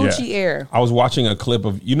 Coochie Yeah. air. I was watching a clip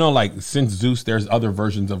of, like since Zeus, there's other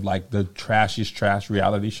versions of like the trashiest trash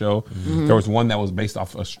reality show. Mm-hmm. There was one that was based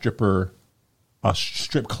off a strip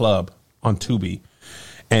club on Tubi,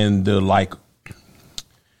 and the like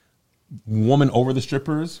woman over the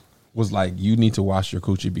strippers was like, "You need to wash your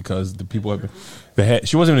coochie because the people have been."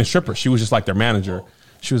 She wasn't even a stripper; she was just like their manager.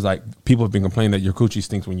 She was like, people have been complaining that your coochie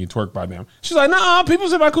stinks when you twerk by them. She's like, no, people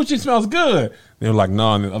say my coochie smells good. They were like,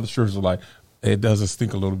 no, and then other strippers were like, it doesn't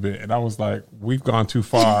stink a little bit. And I was like, we've gone too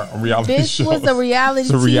far on reality This shows. was a reality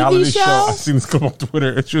It's a reality TV show? I seen this clip on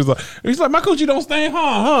Twitter. And she was like, he's like, my coochie don't stink,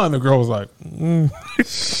 huh? And the girl was like,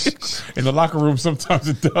 In the locker room, sometimes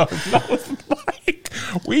it does. And I was like,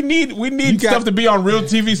 we need stuff to be on real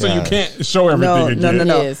TV so you can't show everything again.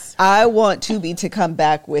 No. Yes. I want Tubi to come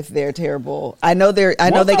back with their terrible. I know they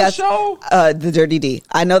What's got that show? The Dirty D.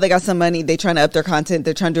 I know they got some money. They trying to up their content.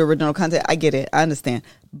 They're trying to do original content. I get it. I understand.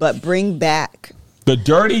 But bring back The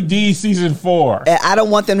Dirty D season 4. And I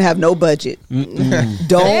don't want them to have no budget. Don't.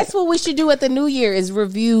 That's what we should do at the new year is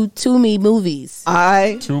review Toomey movies.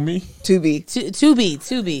 Toomey?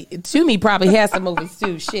 Toomey probably has some movies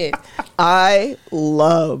too. Shit. I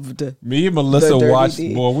loved. Me and Melissa The Dirty watched.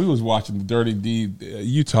 D. Boy, we was watching the Dirty D.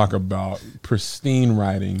 You talk about pristine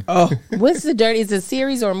writing. Oh, What's the Dirty? Is it a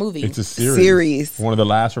series or a movie? It's a series. Series. One of the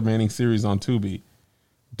last remaining series on Tubi.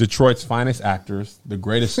 Detroit's finest actors, the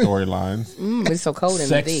greatest storylines, It's so cold in the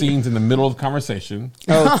sex D. scenes in the middle of the conversation.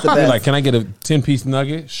 oh, it's the You're best. like, can I get a 10-piece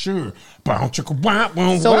nugget? Sure. So Why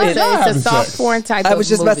it's y'all a having soft sex? porn type. I was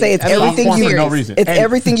just about to say it's movie. I mean, everything porn you. for no series. reason. It's And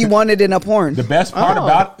everything you wanted in a porn. The best part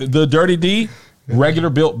about the Dirty D, regular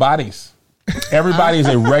built bodies. Everybody is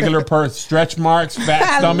a regular person. Stretch marks, fat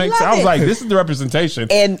I stomachs. love I was it. like, this is the representation.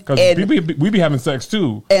 And- Because we be having sex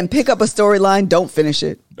too. And pick up a storyline. Don't finish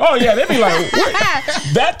it. Oh yeah, they'd be like, what?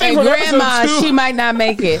 That thing And from grandma, episode 2. she might not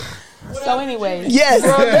make it. So anyway, Yes.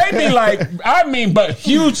 Bro, they'd be like, but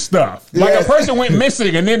huge stuff. Like a person went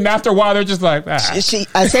missing, and then after a while, they're just like, I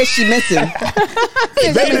said she missing.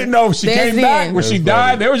 They didn't know if she There's came the back end. when she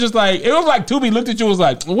died. They were just like, it was like Tubi looked at you and was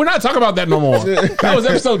like, we're not talking about that no more. That was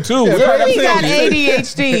episode 2. we got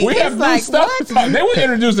ADHD. We have It's new like, stuff. what? to talk. They would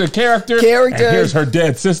introduce a character. Character. And here's her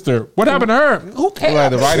dead sister. What happened to her? Who cares? Right,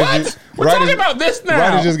 the writers What? just- We're writers- talking about this now.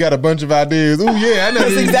 Ryder just got a bunch of ideas. Oh yeah, I know.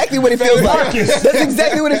 That's exactly what it feels like. Marcus. That's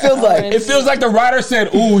exactly what it feels like. It feels like the writer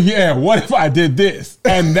said, "Ooh, yeah. What if I did this?"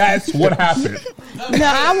 And that's what happened. No,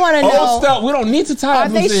 I want to Old know. stuff. We don't need to tie Are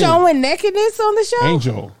they this in. showing nakedness on the show?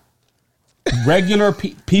 Angel? Regular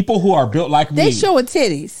people who are built like They me. showing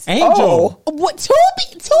titties. Angel. What?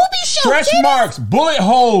 Tubi show Stretch titties? marks, bullet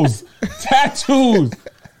holes, tattoos.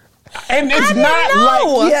 And it's didn't not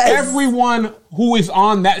know. like Yes. everyone who is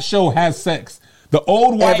on that show has sex. The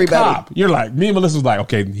old white Everybody. cop, you're like, me and Melissa was like,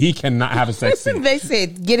 okay, he cannot have a sex scene. They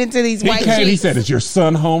said get into these He white came, he sheets. said, is your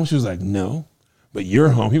son home? She was like, no, but you're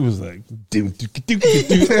home. He was like, why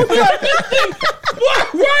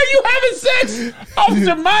are you having sex,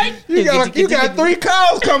 Officer Mike? You got 3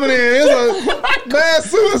 calls coming in. It's a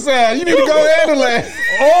mass suicide. You need to go handle that.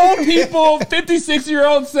 Old people,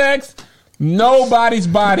 56-year-old sex. Nobody's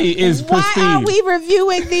body is Why pristine. are we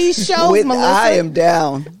reviewing these shows, Melissa? I am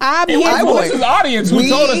down. I'm It was here for Melissa's it. audience who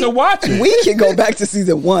told us to watch it. We can go back to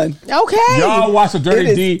season 1. Okay. Y'all watch the Dirty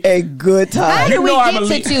It D. is a good How time. do You we know I get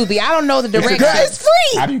believe- to Tubi? I don't know the Girl, directions. it's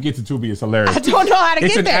free. How do you get to Tubi? It's hilarious. I don't know how to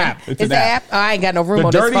It's get an there. app. It's an an app. Oh, I ain't got no room The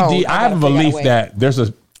on Dirty this phone. D, I have a belief that there's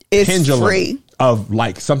a It's pendulum free. of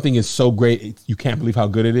like something is so great you can't believe how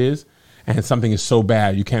good it is, and something is so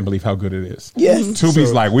bad you can't believe how good it is. Yes.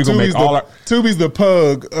 Tubi's like we're gonna make all our Tubi's the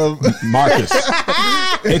pug of Marcus.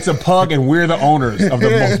 It's a pug, and we're the owners of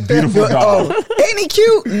the most beautiful dog. Oh, ain't he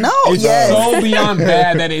cute? No, It's yes. so beyond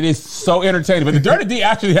bad that it is so entertaining. But the Dirty D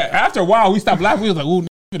actually, after a while, we stopped laughing. We was like, "Ooh,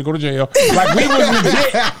 gonna go to jail." Like we was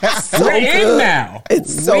legit. We're in good. now.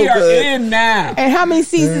 It's so we are good. in now. And how many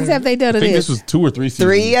seasons have they done I of think this? this was 2 or 3 seasons.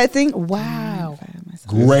 3, I think. Wow.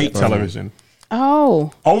 Great television.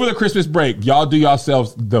 Oh. Over the Christmas break, y'all do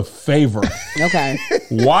yourselves the favor. Okay.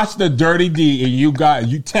 Watch the Dirty D, and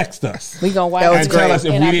you text us. We gonna watch That was it and tell great. us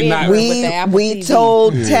if in we our did not. bedroom. with the Apple We TV.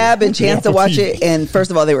 told Tab and Chance to Apple watch TV. it, and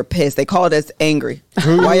first of all, they were pissed. They called us angry.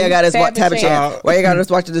 Why y'all got us Tab and Tab and Chance. Chance? Why y'all got us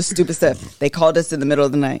watching this stupid stuff? They called us in the middle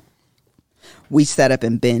of the night. We sat up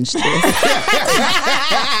and binged this.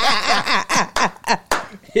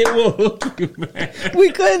 It will hook you, man. We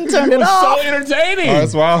couldn't turn It it was off. so entertaining. All right,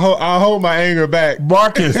 so I'll hold my anger back.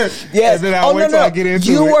 Marcus. Yes. And then I'll wait till I get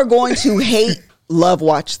into you it. are going to hate love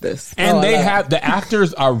watch this. And they have the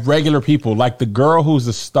actors are regular people. Like the girl who's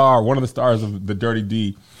the star, one of the stars of the Dirty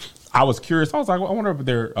D. I was curious. I was like, well, I wonder if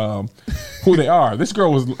they're who they are. This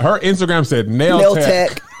girl was her Instagram said nail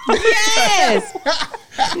tech. Yes.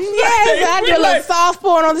 Yes. I do a little Like, soft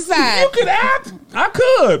porn on the side. You could act. I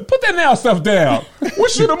could put that nail stuff down. We'll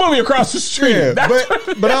shoot a movie across the street. Yeah,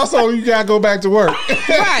 That's but also you gotta go back to work.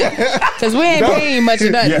 Right. Because we ain't paying much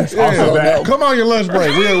of nothing. yes. Also that. Come on your lunch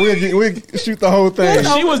break. We'll shoot the whole thing.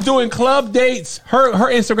 She was doing club dates. Her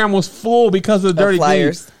Instagram was full because of the Dirty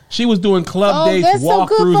flyers. D. She was doing club Oh, dates, that's so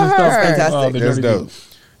good walkthroughs for and stuff. her. Fantastic. The That's Dirty dope. D.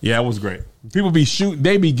 Yeah, it was great. People be shooting,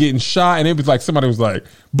 they be getting shot, and it was like somebody was like,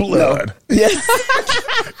 blood. Yes.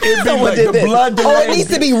 It'd be Someone like did the this. blood Oh, it delay. needs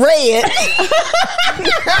to be red.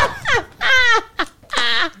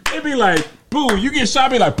 It'd be like, boo, you get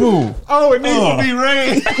shot, be like, boo. Oh, it needs to be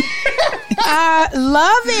red. I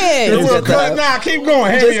love it. Well, cut now. Keep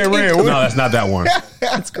going. Hand me a red. No, that's not that one.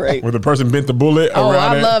 That's great. Where the person bent the bullet Oh,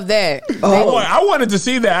 around I it. love that. I wanted to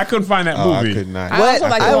see that. I couldn't find that Oh, I movie. could not. I What? also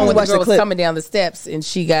like I the one only when the watched the girl was clip. coming down the steps and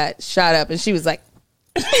she got shot up and she was like,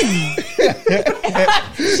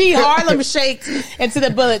 She Harlem shakes into the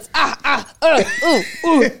bullets.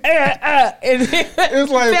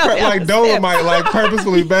 It's like Dolomite, like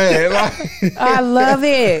purposefully bad. Like, I love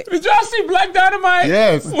it. Did y'all see Black Dynamite?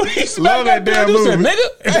 yes, When he love smacked that damn dude, he movie. said, nigga,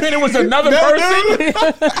 and then it was another person.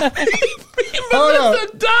 Hold up.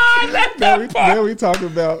 Melissa died at that part. Then we talking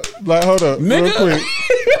about like, hold up, real Nigga.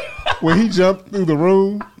 quick. When he jumped through the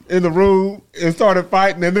room. In the room and started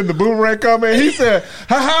fighting, and then the boomerang come in. He said,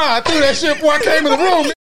 "Ha ha! I threw that shit before I came in the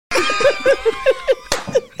room."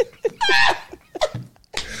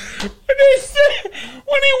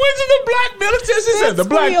 When he went to the black militants, he said the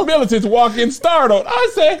black real. militants walk in startled.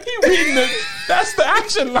 I said he reading that's the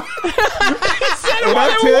action line. He said it Did while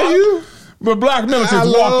I they tell walk. you? But black militants I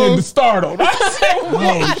walk love- in startled. I said,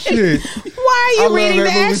 Oh shit! Why I are you love reading that the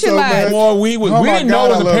movie action so line? bad. boy, we Oh my didn't know God, it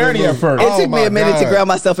was I a love parody that at movie. first. It Oh took me my a minute to God. ground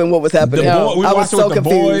myself in what was happening. The boy, we I was watched it so with the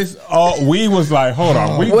confused. boys. We was like, hold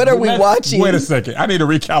on. What are we let's- watching? Wait a second. I need to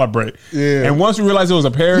recalibrate. Yeah. And once we realized it was a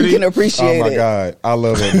parody, You can appreciate Oh my it. God, I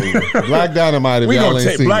love that movie. Black Dynamite. If we y'all gonna ain't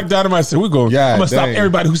take seen Black it. Dynamite. Said we're gonna. God I'm gonna stop dang.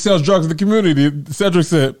 everybody who sells drugs in the community. Cedric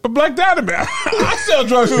said, but Black Dynamite, I sell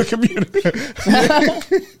drugs in the community.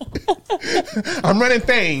 I'm running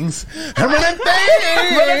things. I'm running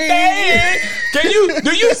things.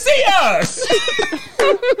 Do you see us?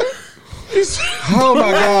 Oh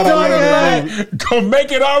my God, I love that movie. Go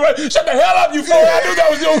make it all right. Shut the hell up, you fool. I knew that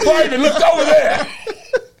was your wife and looked over there.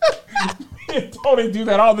 Tony do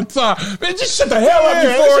that all the time. Man, just shut the hell up,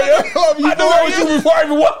 Yeah, Euphoria. shut the hell up, I knew that was Euphoria. you before I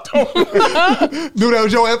even walked over. Dude, that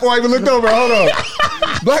was your before I even looked over. Hold on.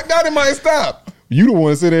 Black Dynamite, stop. You the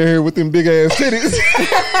one sitting here with them big ass titties.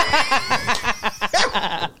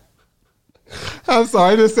 I'm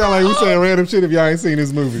sorry, it just sound like we saying random shit if y'all ain't seen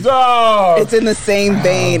this movie. Dog. It's in the same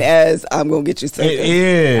vein as I'm gonna get you It something.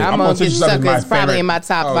 is. I'm gonna get you something. sucker. It's probably in my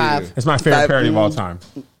top Oh, five. yeah. It's my favorite Five. parody of all time.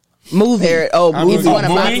 Movie. It's It's one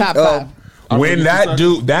of my movie? top Oh. five. When that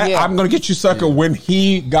dude, Yeah. I'm gonna get you, sucker. When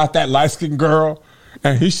he got that light skinned girl,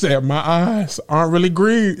 and he said, "My eyes aren't really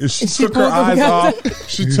green." And she took her pulled them eyes down. off.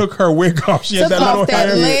 She took her wig off. She had Took that little off that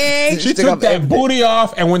hair. leg. She She took took off that everything. booty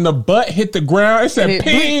off, and when the butt hit the ground, it said It-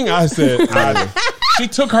 "ping." I said, she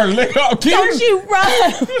took her leg off. Don't you run.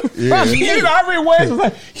 Yeah. You know, I read ways was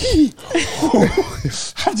like,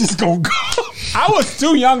 I'm just gonna go. I was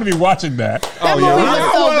too young to be watching that. That movie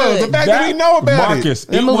was so good. The fact that we know about Marcus,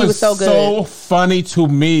 That it movie was was so good. so funny to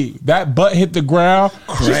me. That butt hit the ground.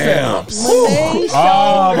 Cramps. When they showed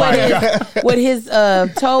Oh, what my his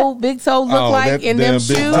big toe looked Oh, like that in them damn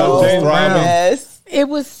big shoes. toe. James Brown. Yes. It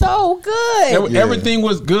was so good. Everything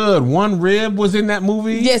was good. One rib was in that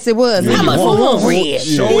movie. Yes, it was. Yeah, How much you for want- one rib?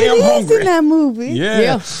 Show It him is hungry. in that movie.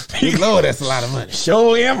 Yeah. Lord, that's a lot of money.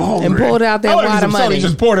 Show him hungry. And pulled out that I wanted wad of some soda, money.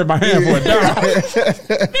 Just poured it in my hand for a dollar.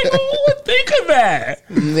 Nigga, who would think of that?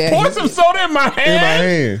 Yeah. Pour some soda in my hand. In my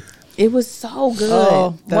hand. It was so good.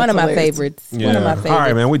 Oh, that's One of my hilarious. favorites. One of my favorites. All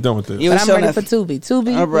right, man. We done with this. You But was I'm showing ready us- for Tubi.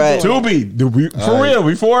 Tubi. All right. Tubi, for real,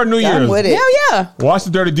 before New Year's. I'm with it. Hell yeah. Watch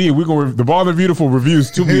the Dirty D. We're gonna the Ball and the Beautiful reviews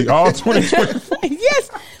Tubi all 2024. Yes.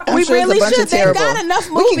 I'm we sure it's a really bunch should. of They've terrible. got enough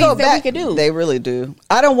We movies can go that back. we could do. They really do.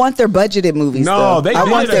 I don't want their budgeted movies. No, though. they I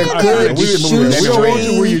did want it. their I good did it. We don't We don't want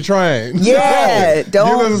you where you're shoestring. trying. Yeah,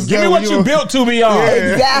 don't. Give me what you built Tubi on.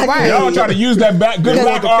 Exactly. Y'all try to use that good Because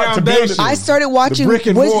black the art to build foundation. it. I started watching. brick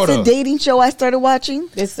and What's mortar. the dating show I started watching?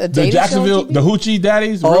 It's a The dating Jacksonville, show. the Hoochie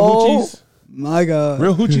Daddies, Real Oh Hoochies, my god!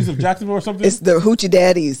 Real Hoochies of Jacksonville or something. It's the Hoochie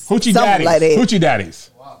Daddies. Hoochie Something Daddies, like that. Hoochie Daddies.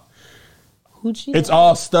 Hoochie. It's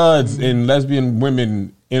all studs and lesbian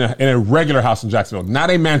women in a regular house in Jacksonville, not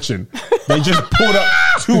a mansion. They just pulled up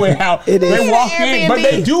to a house. It is. They walk in, but Airbnb.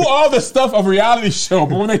 they do all the stuff of a reality show.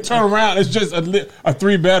 But when they turn around, it's just a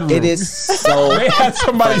 3-bedroom. It is so. They had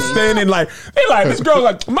somebody standing this girl's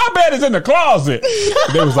like, my bed is in the closet.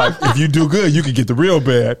 They was like, if you do good, you can get the real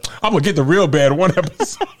bed. I'm gonna get the real bed one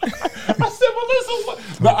episode. I said, well,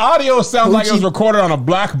 listen, the audio sounds like it was recorded on a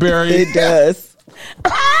BlackBerry. It does.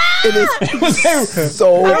 It is It was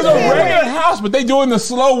so. a regular house, but they doing the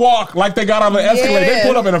slow walk like they got on the Escalade. They Yeah.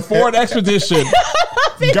 pulled up in a Ford Expedition,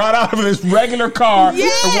 got out of this regular car,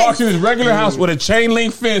 Yes. and walked in this regular house with a chain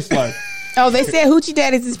link fence. Like, Oh, they said Hoochie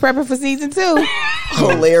Daddies is prepping for season 2.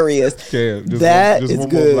 hilarious. Yeah, just That just is one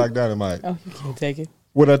good. more Black Dynamite. Oh, you can't take it.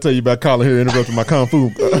 What did I tell you about calling here interrupting my kung fu?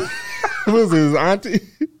 What was his auntie?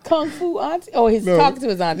 Kung Fu auntie? Oh, he's No. talking to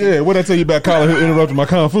his auntie. Yeah, what did I tell you about calling here interrupting my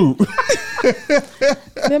kung fu?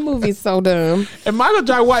 That movie's so dumb. and Michael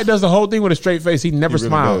Jai White does the whole thing with a straight face. He never He really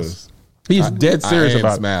smiles. does. He's dead serious I am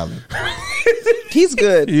about it. smiling. He's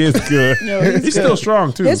good. He is good. he's he's good. still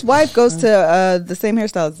strong too. His wife goes to the same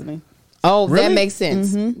hairstylist as me. Oh, Really? that makes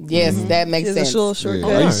sense. Yes, that makes It's a sense.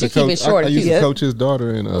 shortcut. I used She to keep coach. it short I and used cute. to coach his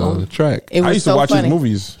daughter in track. It was I used to so watch funny. his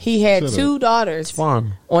movies. He had Shut 2 daughters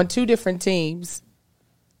Fun. on 2 different teams,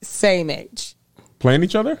 same age. Playing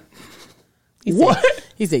each other? He What? Said,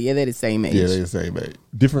 he said, "Yeah, they're the same age. Yeah, they the same age.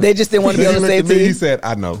 Different. They just didn't want to be on the same He team. said,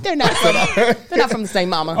 "I know." They're not from the same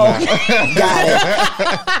mama." Got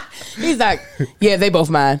it. He's like, "Yeah, they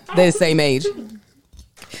both mine. They're the same age."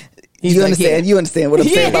 He's You like, understand? yeah. You understand what I'm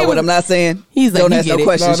Yeah, saying he about what was- I'm not saying? he's like, Don't he ask get no it.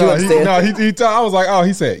 questions. You No, understand? he I was like, "Oh,"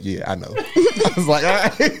 he said, "Yeah, I know." I was like, all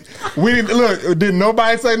right. "We didn't look. Did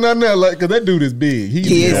nobody say nothing else? Like, because that dude is big.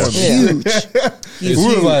 He is huge. We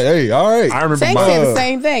was like, "Hey, all right." I remember Tank my. said the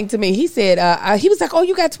same thing to me. He said, he was like, "Oh,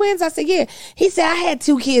 you got twins?" I said, "Yeah." He said, "I had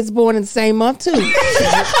 2 kids born in the same month too."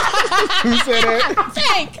 Who said that?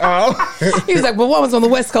 Tank. Oh. He was like, "But one was on the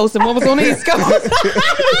West Coast and one was on the East Coast."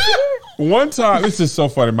 One time, this is so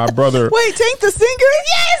funny. My brother, Wait, Tank the singer?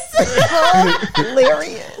 Yes.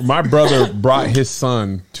 Hilarious. my brother brought his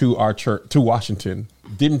son to our church to Washington.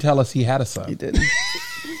 Didn't tell us he had a son. He didn't.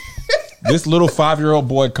 This little 5-year-old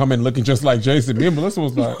boy coming looking just like Jason. Me and Melissa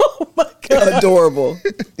was like, Adorable.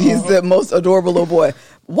 He's the most adorable little boy.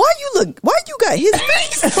 Why you got his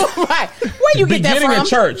face? Right. Where you get that beginning from? of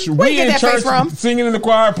church. Where We you in get that face church from? singing in the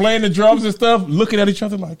choir, playing the drums and stuff, looking at each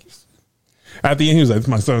other like. At the end, he was like, "It's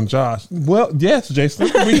my son, Josh." Well, yes, Jason.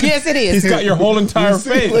 Yes, it is. He's got your whole entire He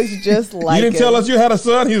face. looks just like You didn't him. tell us you had a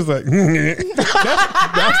son? He was like,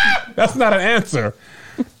 that's not an answer.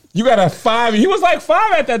 You got a 5. He was like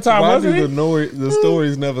 5 at that time, Why wasn't do he? the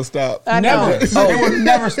stories never stop? I know. Never. It would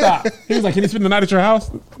never stop. He was like, "Can he spend the night at your house?"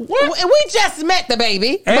 What? We just met the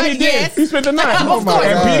baby. And but he did. yes. He spent the night. Of course.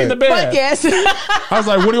 And peed in the bed. But yes. I was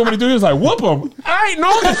like, "What do you want me to do?" He was like, "Whoop him." I ain't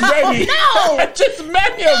known this baby. No. I just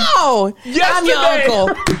met him. No. I'm your Yesterday. uncle.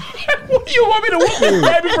 What do you want me to whoop this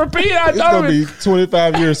baby for peeing? I It's told gonna him. be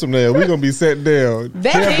 25 years from now. We're gonna be sitting down.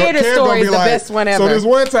 That Cam theater Cam story gonna be is the best one ever. So this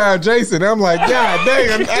one time, Jason, I'm like, "God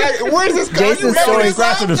dang, where's this guy?" Jason's We only stories-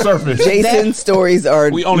 scratching the surface. Jason's stories are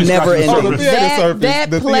We only never scratched the Oh, the ending. surface. theater That- surface.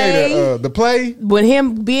 that the play- theater, the play. When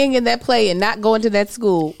him being in that play and not going to that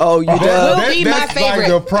school. Oh, you Will done? be my that's favorite. Like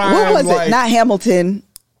the prime, What was like, it? Not Hamilton.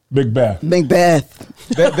 Big Beth. Macbeth.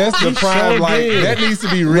 that's the prime. sure Like did. that needs to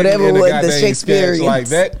be written Whatever in a was the goddamn Shakespearean. sketch. Like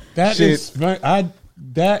that. That shit. is fun.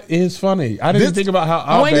 That is funny. I didn't This- think about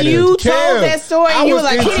how When that you is. told Kev, that story, I you were was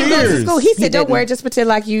like, in he didn't go to tears. school. He said, He "Don't didn't. worry, just pretend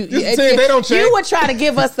like you." Just pretend they don't check. You were trying to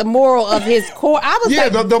give us the moral of his core. I was Yeah,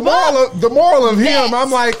 like, the moral of him. Yes.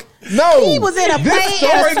 I'm like, no. He was in a this play at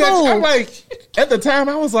story a that- school. I'm like, at the time,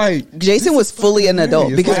 I was like, Jason was fully an adult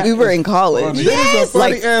hilarious. because Like, we were in college. funny. That is a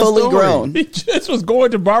Like funny-ass fully story. grown. He just was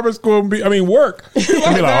going to barber school and work. He'd be like,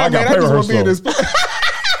 "Oh, I "Nah, got man, play I just want to be in rehearsal." this.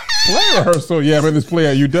 Play rehearsal? Yeah, I'm in this play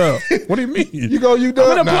at UW. What do you mean? You go, you I'm in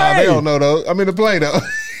done? a Nah, play. they don't know though. I'm in the play though.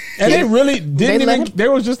 And they really didn't let even. him- They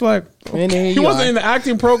was just like, And there he you wasn't are. in the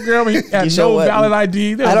acting program. He had sure no wasn't. valid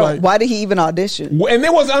ID. They I was don't. like, Why did he even audition? and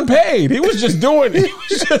it was unpaid. He was just doing. He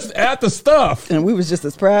was just at the stuff. And we was just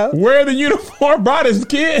as proud. Wearing the uniform, brought his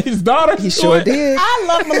kid, his daughter. He to sure it. did. I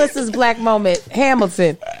love Melissa's black moment.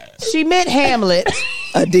 Hamilton. She meant Hamlet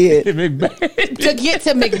I did. Big Bang. to get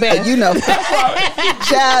to Macbeth. You know,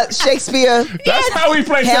 Child Shakespeare. That's how we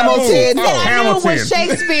play Hamilton. Taboo. Oh, I knew Hamilton. it was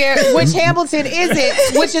Shakespeare. Which Hamilton is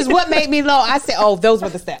it? Which is what made me low. I said, "Oh, those were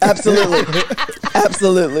the steps." Absolutely,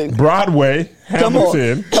 absolutely. Broadway, Come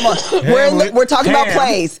Hamilton. on, come on. We're talking about Ham.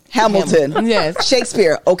 plays. Hamilton. Yes.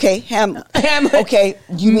 Shakespeare. Okay, Hamlet. Okay,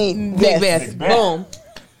 you mean Macbeth. Boom.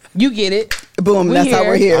 You get it. Boom. We That's how here.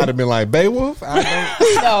 we're I'd here. have been like Beowulf. I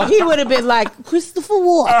don't. No, he would have been like Christopher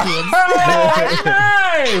Walken. Oh,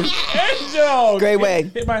 nice. Angel. Great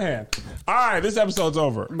way. Hit my hand. All right, this episode's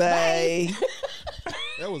over. Bye.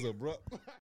 That was abrupt.